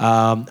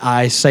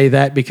 I say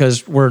that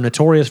because we're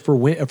notorious for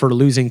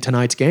losing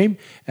tonight's game,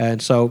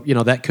 and so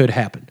that could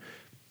happen.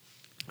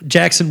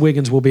 Jackson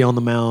Wiggins will be on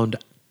the mound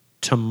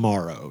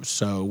tomorrow,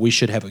 so we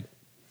should have a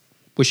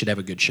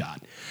good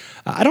shot.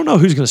 I don't know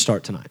who's going to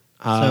start tonight.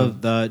 So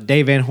the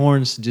Dave Van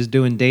Horn's just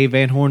doing Dave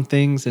Van Horn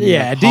things, and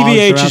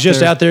DVH is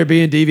just out there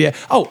being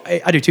DVH. Oh,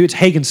 I do too. It's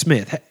Hagen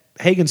Smith.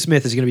 Hagen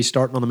Smith is going to be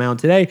starting on the mound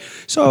today,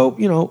 so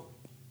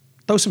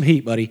throw some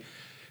heat, buddy.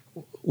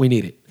 We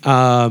need it.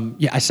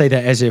 I say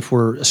that as if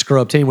we're a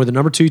scrub team. We're the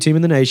number 2 team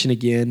in the nation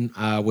again,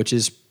 which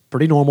is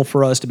pretty normal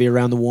for us to be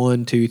around the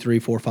 1, 2, 3,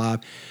 4, 5.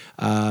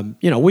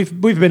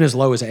 We've been as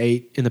low as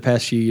 8 in the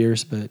past few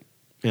years, but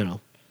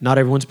not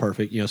everyone's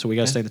perfect. So we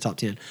got to stay in the top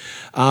 10.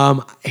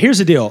 Here's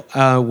the deal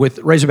with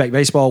Razorback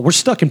baseball. We're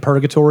stuck in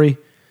purgatory.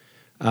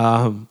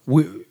 I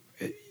kind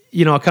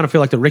of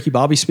feel like the Ricky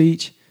Bobby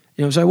speech.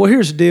 I'm saying, well,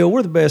 here's the deal.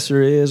 We're the best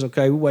there is.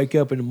 Okay, we wake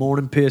up in the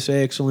morning, piss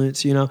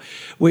excellence.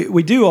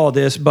 We do all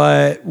this,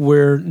 but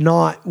we're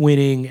not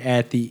winning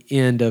at the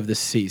end of the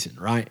season,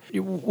 right?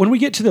 When we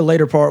get to the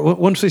later part,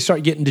 once we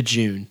start getting to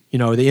June,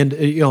 the end,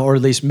 or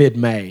at least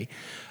mid-May,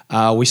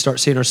 we start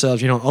seeing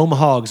ourselves,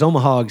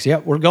 Omahogs.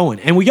 Yep, we're going,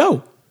 and we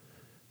go,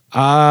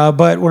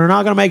 but we're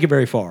not going to make it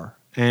very far.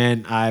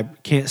 And I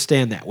can't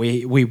stand that.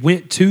 We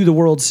went to the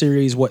World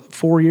Series,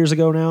 4 years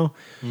ago now,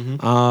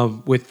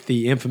 with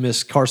the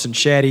infamous Carson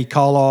Shaddy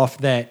call-off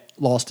that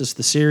lost us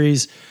the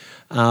series,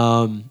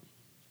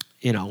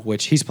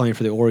 which he's playing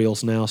for the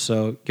Orioles now,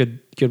 so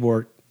good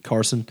work,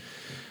 Carson.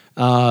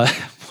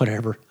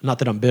 Whatever. Not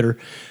that I'm bitter.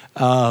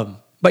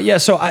 But yeah,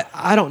 so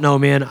I don't know,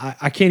 man.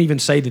 I can't even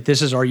say that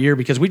this is our year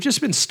because we've just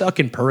been stuck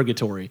in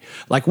purgatory.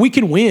 Like, we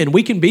can win.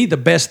 We can be the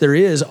best there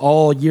is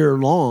all year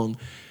long,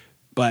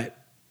 but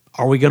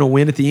are we going to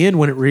win at the end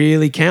when it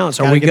really counts?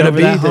 Are we going to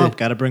be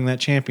Got to bring that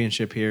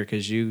championship here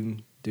because you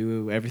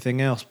do everything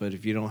else, but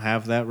if you don't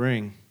have that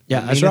ring, Yeah,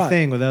 Don't that's mean right. a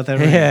thing without that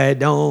ring. Yeah, it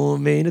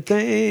don't mean a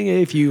thing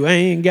if you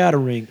ain't got a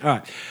ring. All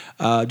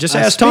right. Just I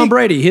ask Tom speak-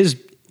 Brady. His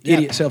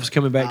idiot self is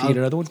coming back to get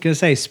another I one. was going to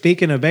say,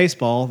 speaking of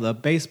baseball, the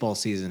baseball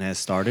season has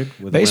started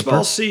with a Baseball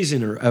whimper.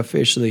 season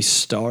officially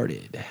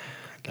started.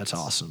 That's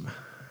awesome.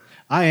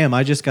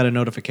 I just got a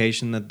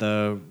notification that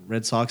the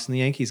Red Sox and the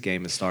Yankees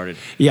game has started.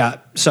 Yeah,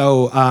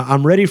 so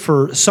I'm ready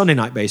for Sunday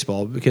night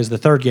baseball because the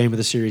third game of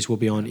the series will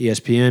be on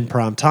ESPN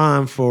prime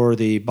time for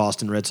the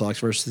Boston Red Sox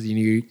versus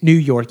the New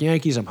York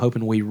Yankees. I'm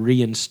hoping we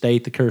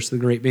reinstate the curse of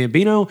the Great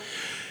Bambino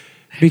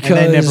because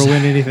And they never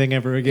win anything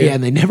ever again. Yeah,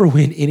 and they never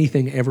win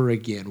anything ever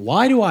again.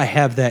 Why do I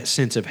have that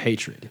sense of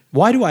hatred?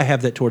 Why do I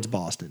have that towards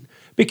Boston?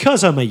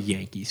 Because I'm a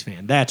Yankees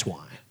fan. That's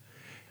why.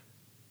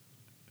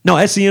 No,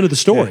 that's the end of the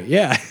story.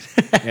 Yeah.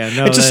 Yeah,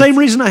 no, it's the same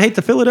reason I hate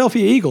the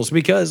Philadelphia Eagles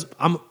because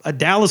I'm a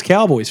Dallas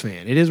Cowboys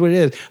fan. It is what it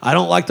is. I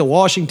don't like the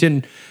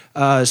Washington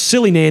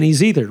silly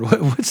nannies either.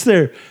 What's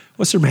their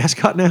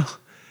mascot now?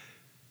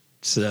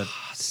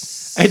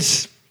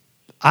 It's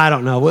I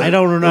don't know. I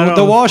don't know.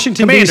 The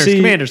Washington DC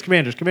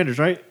Commanders,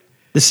 right?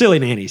 the silly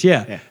nannies.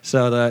 Yeah.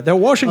 So the I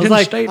Washington was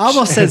like, State. I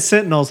almost said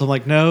Sentinels. I'm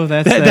like, no,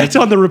 that's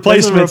on the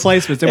replacements. Those are the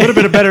replacements. It would have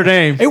been a better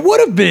name. It would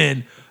have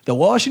been the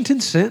Washington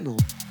Sentinel.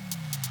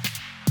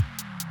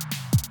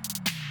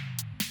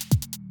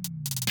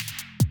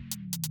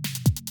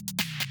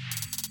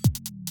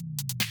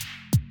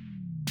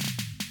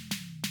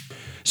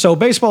 So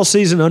baseball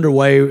season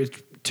underway.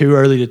 It's too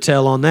early to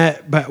tell on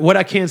that. But what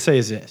I can say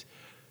is this.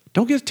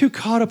 Don't get too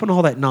caught up in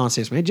all that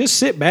nonsense, man. Just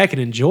sit back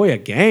and enjoy a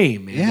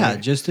game, man. Yeah,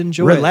 just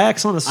enjoy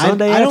Relax on a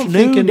Sunday I don't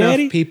afternoon, think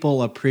Daddy. enough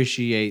people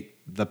appreciate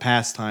the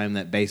pastime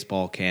that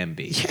baseball can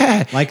be.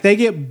 Yeah. Like they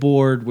get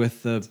bored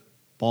with the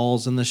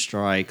balls and the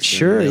strikes.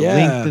 Sure, and the yeah.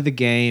 length of the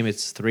game.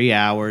 It's 3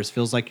 hours.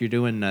 Feels like you're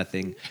doing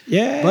nothing.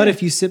 Yeah. But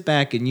if you sit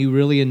back and you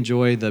really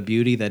enjoy the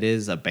beauty that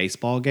is a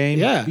baseball game,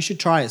 Yeah. you should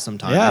try it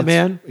sometime. Yeah, It's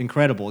man.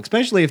 incredible.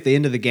 Especially if the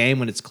end of the game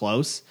when it's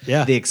close.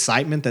 Yeah. The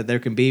excitement that there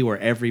can be where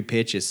every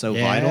pitch is so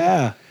vital.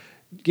 Yeah.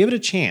 Give it a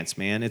chance,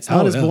 man. It's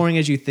not Oh, as yeah. boring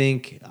as you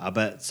think.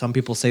 But some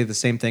people say the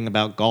same thing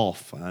about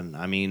golf. And,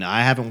 I mean,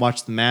 I haven't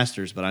watched the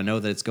Masters, but I know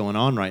that it's going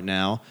on right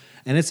now.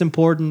 And it's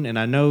important, and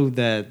I know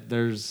that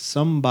there's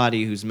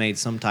somebody who's made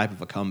some type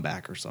of a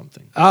comeback or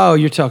something. Oh,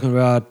 you're talking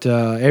about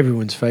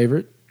everyone's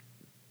favorite,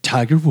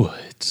 Tiger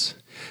Woods.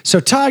 So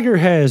Tiger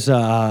has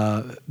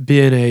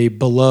been a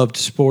beloved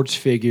sports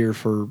figure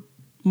for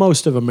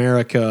most of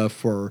America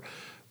for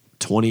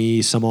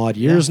 20 some odd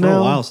years For now.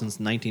 a while, since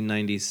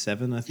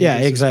 1997, I think. Yeah,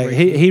 is his exactly.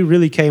 breakthrough. He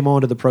really came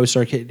onto the pro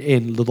circuit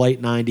in the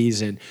late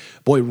 90s and,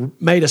 boy,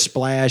 made a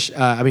splash.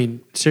 I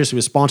mean, seriously,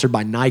 was sponsored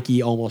by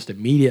Nike almost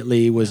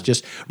immediately, was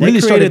just They really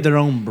created started their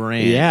own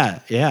brand.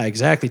 Yeah,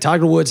 exactly.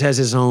 Tiger Woods has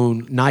his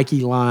own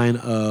Nike line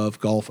of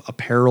golf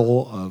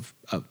apparel, of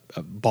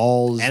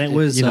balls. And it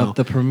was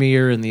the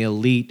premier and the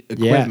elite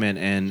equipment,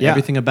 and Yeah.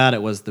 everything about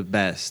it was the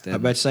best. I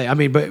And bet say, I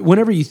mean, but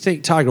whenever you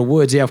think Tiger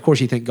Woods, yeah, of course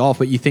you think golf,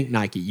 but you think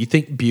Nike, you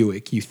think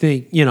Buick, you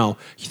think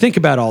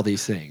about all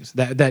these things.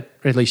 That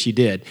at least you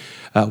did.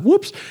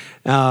 Whoops.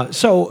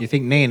 So you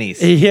think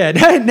nannies. yeah,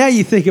 now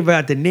you think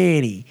about the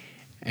nanny.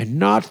 And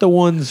not the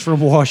ones from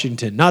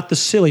Washington, not the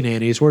silly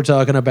nannies. We're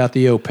talking about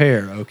the au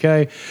pair,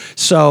 okay?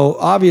 So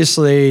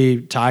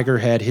obviously, Tiger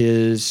had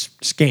his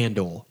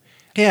scandal.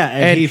 Yeah,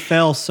 and And- he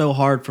fell so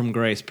hard from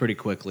grace pretty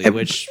quickly,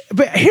 which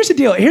But here's the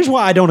deal. Here's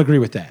why I don't agree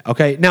with that.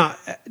 Okay. Now,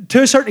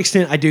 to a certain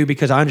extent, I do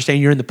because I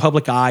understand you're in the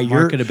public eye.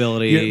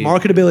 Marketability.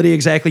 Marketability,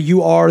 exactly.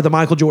 You are the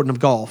Michael Jordan of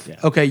golf. Yeah.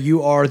 Okay.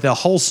 You are the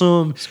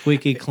wholesome,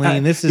 squeaky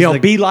clean. This is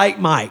be like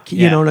Mike. You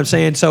Yeah. know what I'm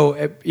saying?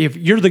 So if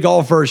you're the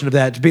golf version of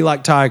that, to be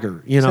like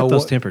Tiger. You know those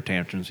what- temper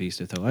tantrums he used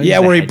to throw. Yeah,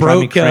 where he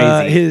broke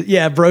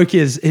crazy. broke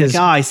his He's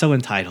so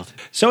entitled.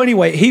 So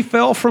anyway, he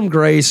fell from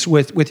grace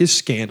with his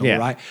scandal, Yeah.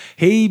 right?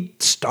 He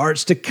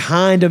starts to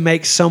kind of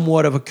make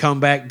somewhat of a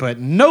comeback, but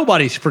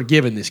nobody's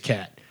forgiven this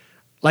cat.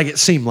 Like it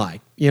seemed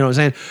like, you know what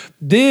I'm saying?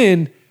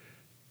 Then,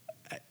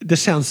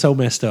 this sounds so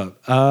messed up.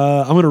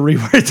 I'm going to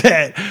reword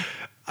that.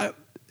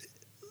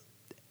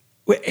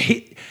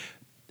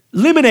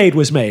 Lemonade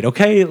was made,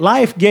 okay?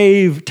 Life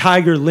gave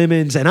Tiger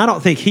lemons, and I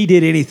don't think he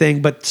did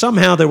anything, but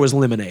somehow there was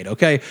lemonade,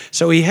 okay?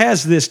 So he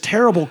has this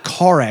terrible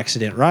car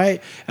accident,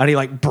 right? And he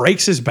like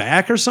breaks his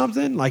back or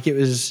something. Like it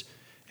was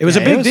a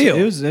big deal.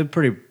 It was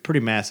pretty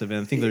massive,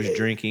 and I think there's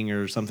drinking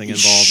or something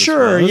involved.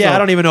 Sure, as well. yeah. I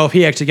don't even know if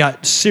he actually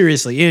got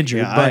seriously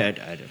injured. Yeah, but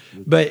I do.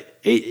 but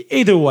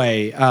either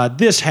way,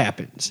 this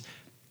happens.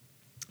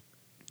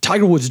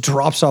 Tiger Woods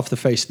drops off the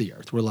face of the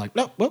earth. We're like,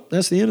 no, well,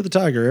 that's the end of the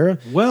Tiger era.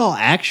 Well,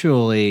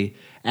 actually,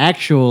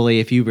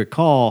 if you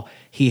recall,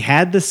 he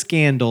had the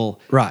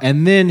scandal, Right.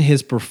 and then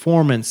his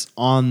performance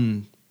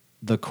on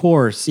the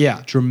course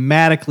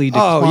dramatically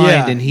Oh, declined,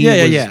 yeah. and he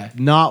Yeah, was yeah.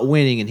 not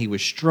winning, and he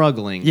was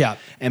struggling. Yeah.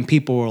 And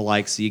people were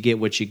like, so you get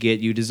what you get,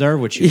 you deserve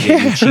what you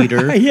get, you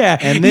cheater. Yeah,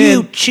 And then,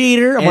 you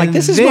cheater. I'm like, and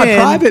this is my then-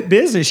 private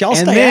business. Y'all and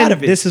stay then out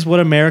of it. This is what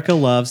America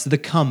loves, the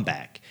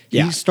comeback.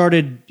 Yeah. He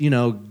started,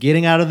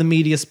 getting out of the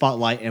media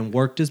spotlight and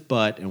worked his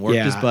butt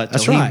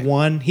that's till right. he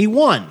won. He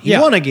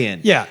won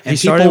again. Yeah, and he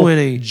started people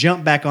winning.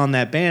 Jumped back on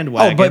that Oh,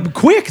 bandwagon. but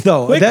quick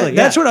though. Quickly,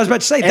 That's what I was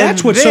about to say.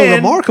 That's what's so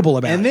remarkable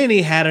about it. And then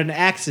he had an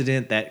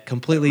accident that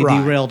completely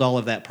Right. derailed all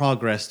of that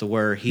progress to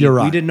where You're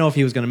right. we didn't know if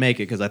he was going to make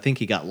it because I think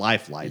he got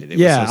life-flighted. It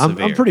Yeah, was so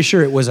severe. I'm pretty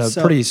sure it was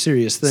a pretty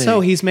serious thing. So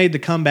he's made the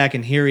comeback,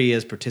 and here he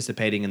is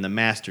participating in the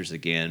Masters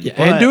again. Yeah,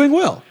 and doing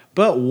well.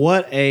 But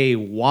what a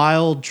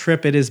wild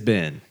trip it has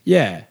been.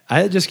 Yeah,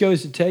 it just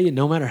goes to tell you,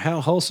 no matter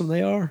how wholesome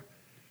they are,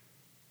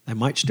 they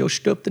might still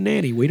stoop the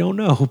nanny. We don't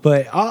know.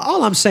 But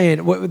all I'm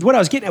saying, what I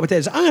was getting at with that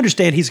is I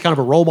understand he's kind of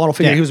a role model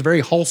figure. Yeah. He was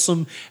very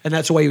wholesome, and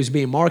that's the way he was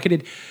being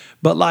marketed.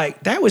 But,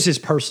 like, that was his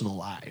personal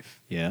life.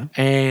 Yeah.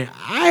 And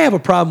I have a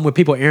problem with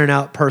people airing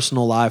out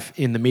personal life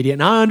in the media.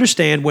 And I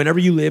understand whenever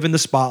you live in the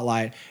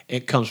spotlight,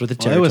 it comes with the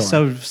territory.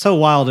 It was so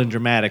wild and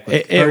dramatic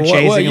with her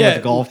chasing him with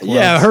the golf club.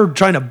 Yeah, her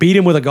trying to beat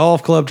him with a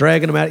golf club,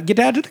 dragging him out. Get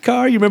out to the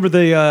car. You remember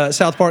the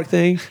South Park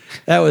thing?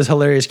 That was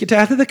hilarious. Get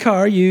out to the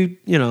car. Calling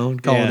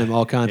him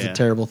all kinds of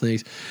terrible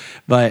things.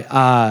 But,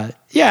 I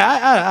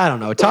don't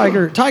know.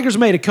 Tiger's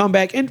made a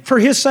comeback. And for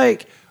his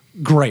sake,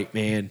 great,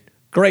 man.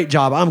 Great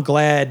job. I'm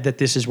glad that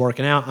this is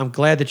working out. I'm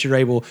glad that you're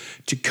able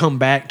to come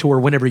back to where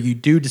whenever you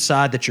do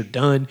decide that you're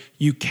done,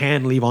 you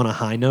can leave on a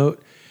high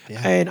note.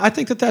 Yeah. And I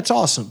think that that's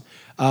awesome.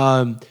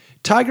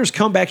 Tiger's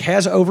comeback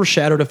has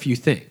overshadowed a few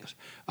things.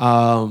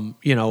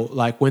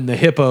 Like when the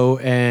hippo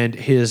and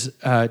his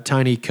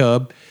tiny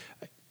cub.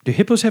 Do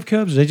hippos have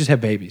cubs? Or they just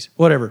have babies?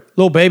 Whatever.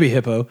 Little baby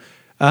hippo.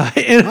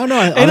 In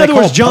other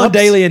words, John pups?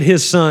 Daly and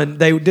his son,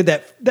 they did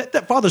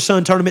that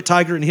father-son tournament,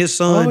 Tiger and his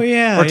son. Oh,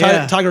 yeah. Or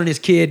Tiger and his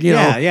kid,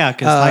 Yeah,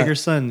 because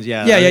Tiger's son's,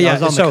 Yeah.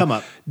 was on the come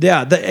up.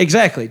 Yeah,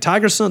 exactly.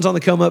 Tiger's son's on the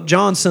come up,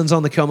 John's son's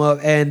on the come up,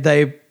 and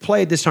they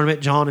played this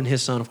tournament. John and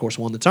his son, of course,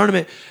 won the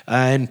tournament,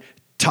 and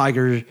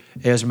Tiger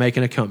is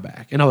making a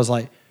comeback. And I was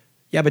like,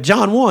 yeah, but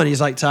John won. He's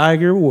like,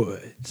 Tiger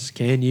Woods.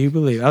 Can you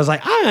believe it? I was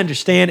like, I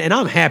understand, and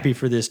I'm happy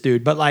for this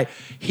dude, but like,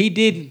 he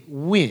didn't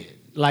win.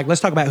 Like,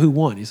 let's talk about who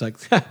won. He's like,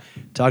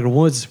 Tiger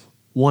Woods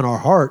won our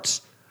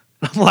hearts.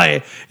 I'm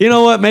like, you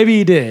know what? Maybe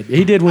he did.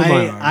 He did win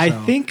my heart. I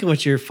think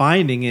what you're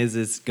finding is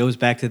it goes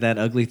back to that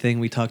ugly thing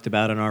we talked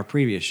about in our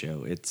previous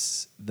show.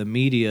 It's the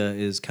media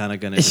is kind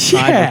of going to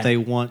decide what they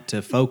want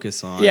to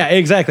focus on. Yeah,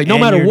 exactly. No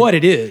matter what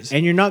it is.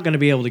 And you're not going to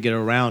be able to get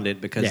around it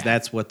because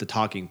that's what the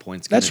talking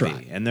point's going to be.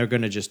 Right. And they're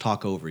going to just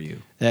talk over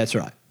you. That's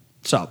right.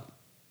 So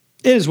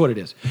it is what it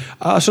is.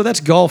 So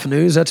that's golf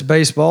news. That's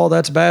baseball.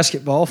 That's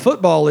basketball.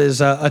 Football is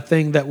a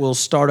thing that will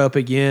start up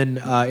again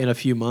in a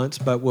few months,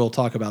 but we'll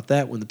talk about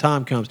that when the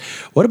time comes.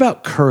 What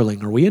about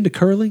curling? Are we into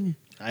curling?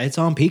 It's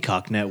on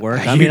Peacock Network.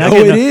 I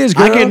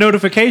get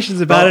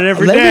notifications about it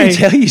every day. Let me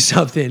tell you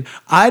something.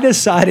 I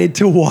decided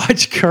to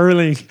watch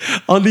curling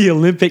on the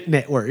Olympic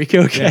Network,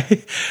 okay? Yeah.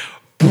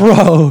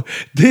 Bro,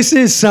 this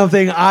is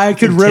something I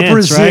could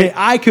represent. Right?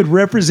 I could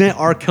represent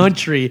our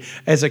country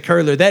as a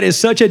curler. That is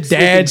such a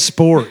dad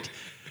sport.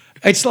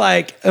 It's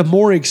like a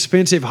more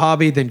expensive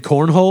hobby than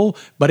cornhole,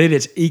 but it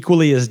is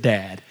equally as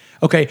dad.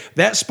 Okay,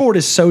 that sport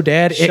is so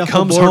dad, it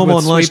comes home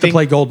on lunch to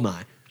play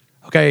Goldeneye.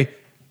 Okay,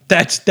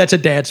 that's a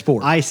dad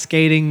sport. Ice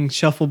skating,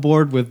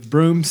 shuffleboard with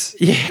brooms.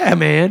 Yeah,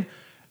 man.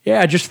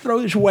 Yeah, just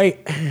throw this weight.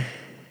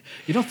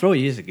 You don't throw it,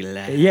 you just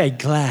glide. Yeah,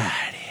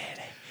 glide.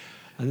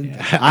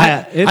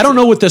 I don't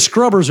know what the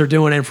scrubbers are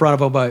doing in front of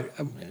them, but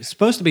it's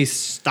supposed to be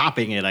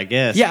stopping it, I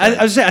guess. Yeah,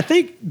 I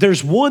think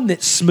there's one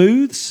that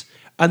smooths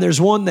and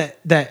there's one that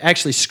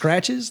actually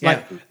scratches.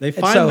 Yeah, they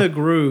find the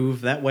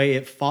groove. That way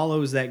it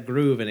follows that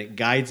groove and it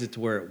guides it to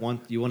where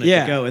you want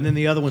it to go. And then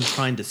the other one's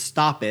trying to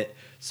stop it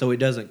so it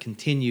doesn't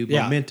continue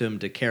momentum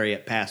to carry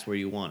it past where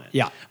you want it.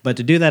 Yeah. But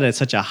to do that at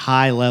such a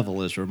high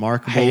level is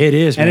remarkable. Hey, it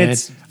is, and man.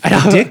 It's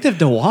addictive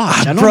to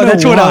watch. I don't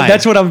know why.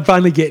 That's what I'm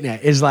finally getting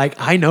at. Is like,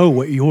 I know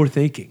what you're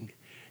thinking.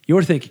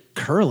 You're thinking,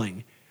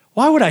 curling?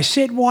 Why would I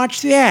sit and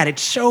watch that?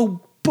 It's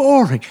so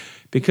boring.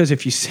 Because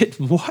if you sit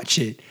and watch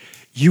it,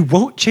 you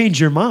won't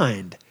change your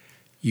mind.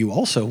 You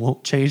also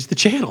won't change the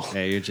channel.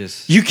 Yeah,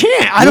 you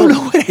can't. I don't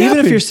know what happened.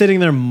 Even if you're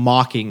sitting there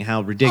mocking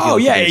how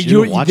ridiculous it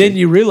is, then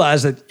you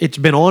realize that it's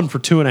been on for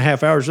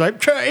 2.5 hours. You're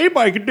like,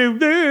 anybody can do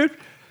that.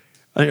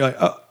 And you're like,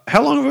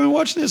 how long have I been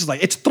watching this? It's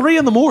like, it's 3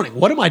 a.m.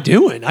 What am I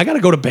doing? I got to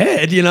go to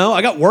bed.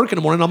 I got work in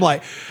the morning. I'm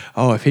like,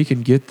 if he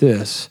can get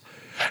this,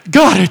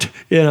 got it.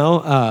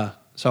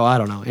 So I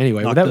don't know.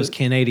 Anyway, knock those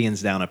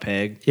Canadians down a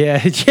peg. Yeah,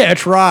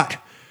 that's right.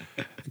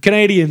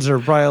 Canadians are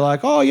probably like,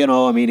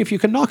 if you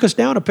can knock us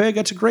down a peg,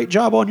 that's a great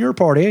job on your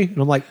part, eh? And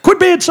I'm like, quit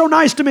being so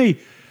nice to me.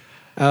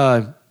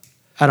 I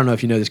don't know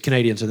if you know this.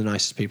 Canadians are the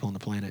nicest people on the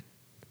planet.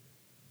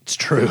 It's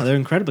true. Oh, they're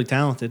incredibly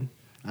talented.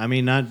 I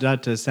mean,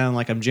 not to sound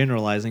like I'm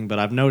generalizing, but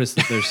I've noticed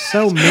that there's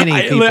so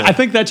many people. I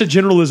think that's a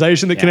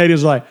generalization that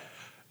Canadians are like,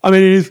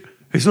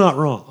 he's not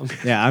wrong.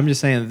 Yeah, I'm just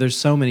saying that there's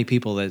so many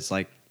people that's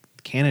like,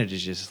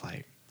 Canada's just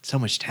like, so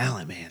much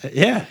talent, man.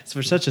 Yeah. It's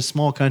for such a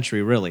small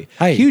country, really.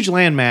 Hey. Huge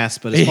landmass,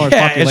 but as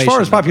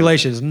far as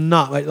population. It's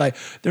not like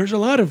there's a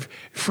lot of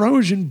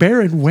frozen,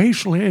 barren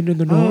wasteland in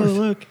the north. Oh,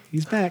 look,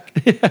 he's back.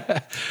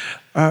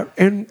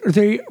 in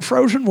the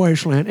frozen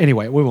wasteland.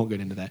 Anyway, we won't get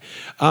into that.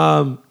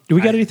 Do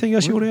we got anything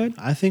else you want to add?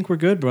 I think we're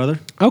good, brother.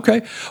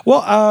 Okay.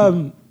 Well,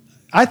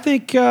 I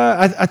think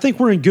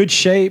we're in good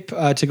shape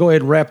to go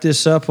ahead and wrap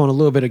this up on a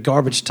little bit of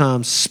garbage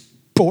time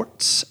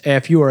sports.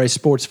 If you are a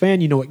sports fan,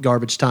 you know what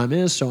garbage time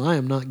is, so I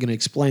am not going to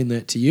explain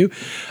that to you.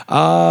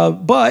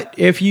 But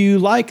if you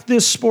like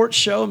this sports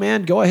show,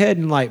 man, go ahead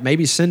and like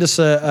maybe send us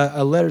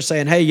a letter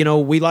saying, hey, you know,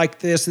 we like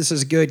this. This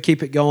is good.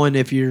 Keep it going.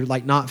 If you're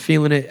like not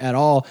feeling it at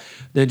all,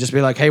 then just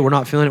be like, hey, we're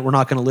not feeling it. We're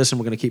not going to listen.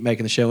 We're going to keep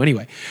making the show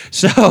anyway.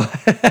 So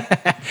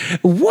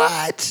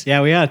what?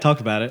 Yeah, we got to talk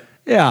about it.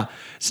 Yeah.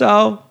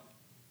 So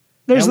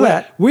there's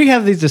that. We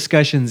have these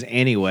discussions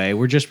anyway.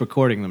 We're just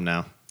recording them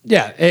now.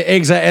 Yeah,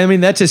 exactly. I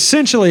mean, that's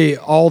essentially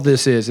all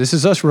this is. This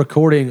is us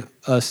recording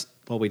us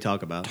What we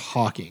talk about.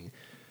 talking.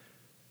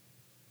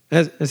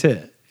 That's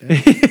it.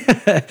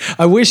 Yeah.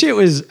 I wish it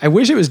was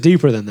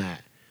deeper than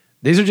that.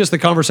 These are just the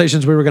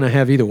conversations we were going to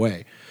have either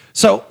way.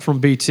 So, from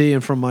BT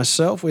and from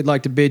myself, we'd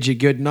like to bid you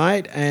good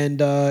night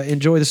and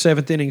enjoy the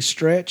 7th inning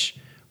stretch.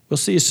 We'll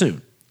see you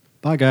soon.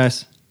 Bye,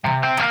 guys.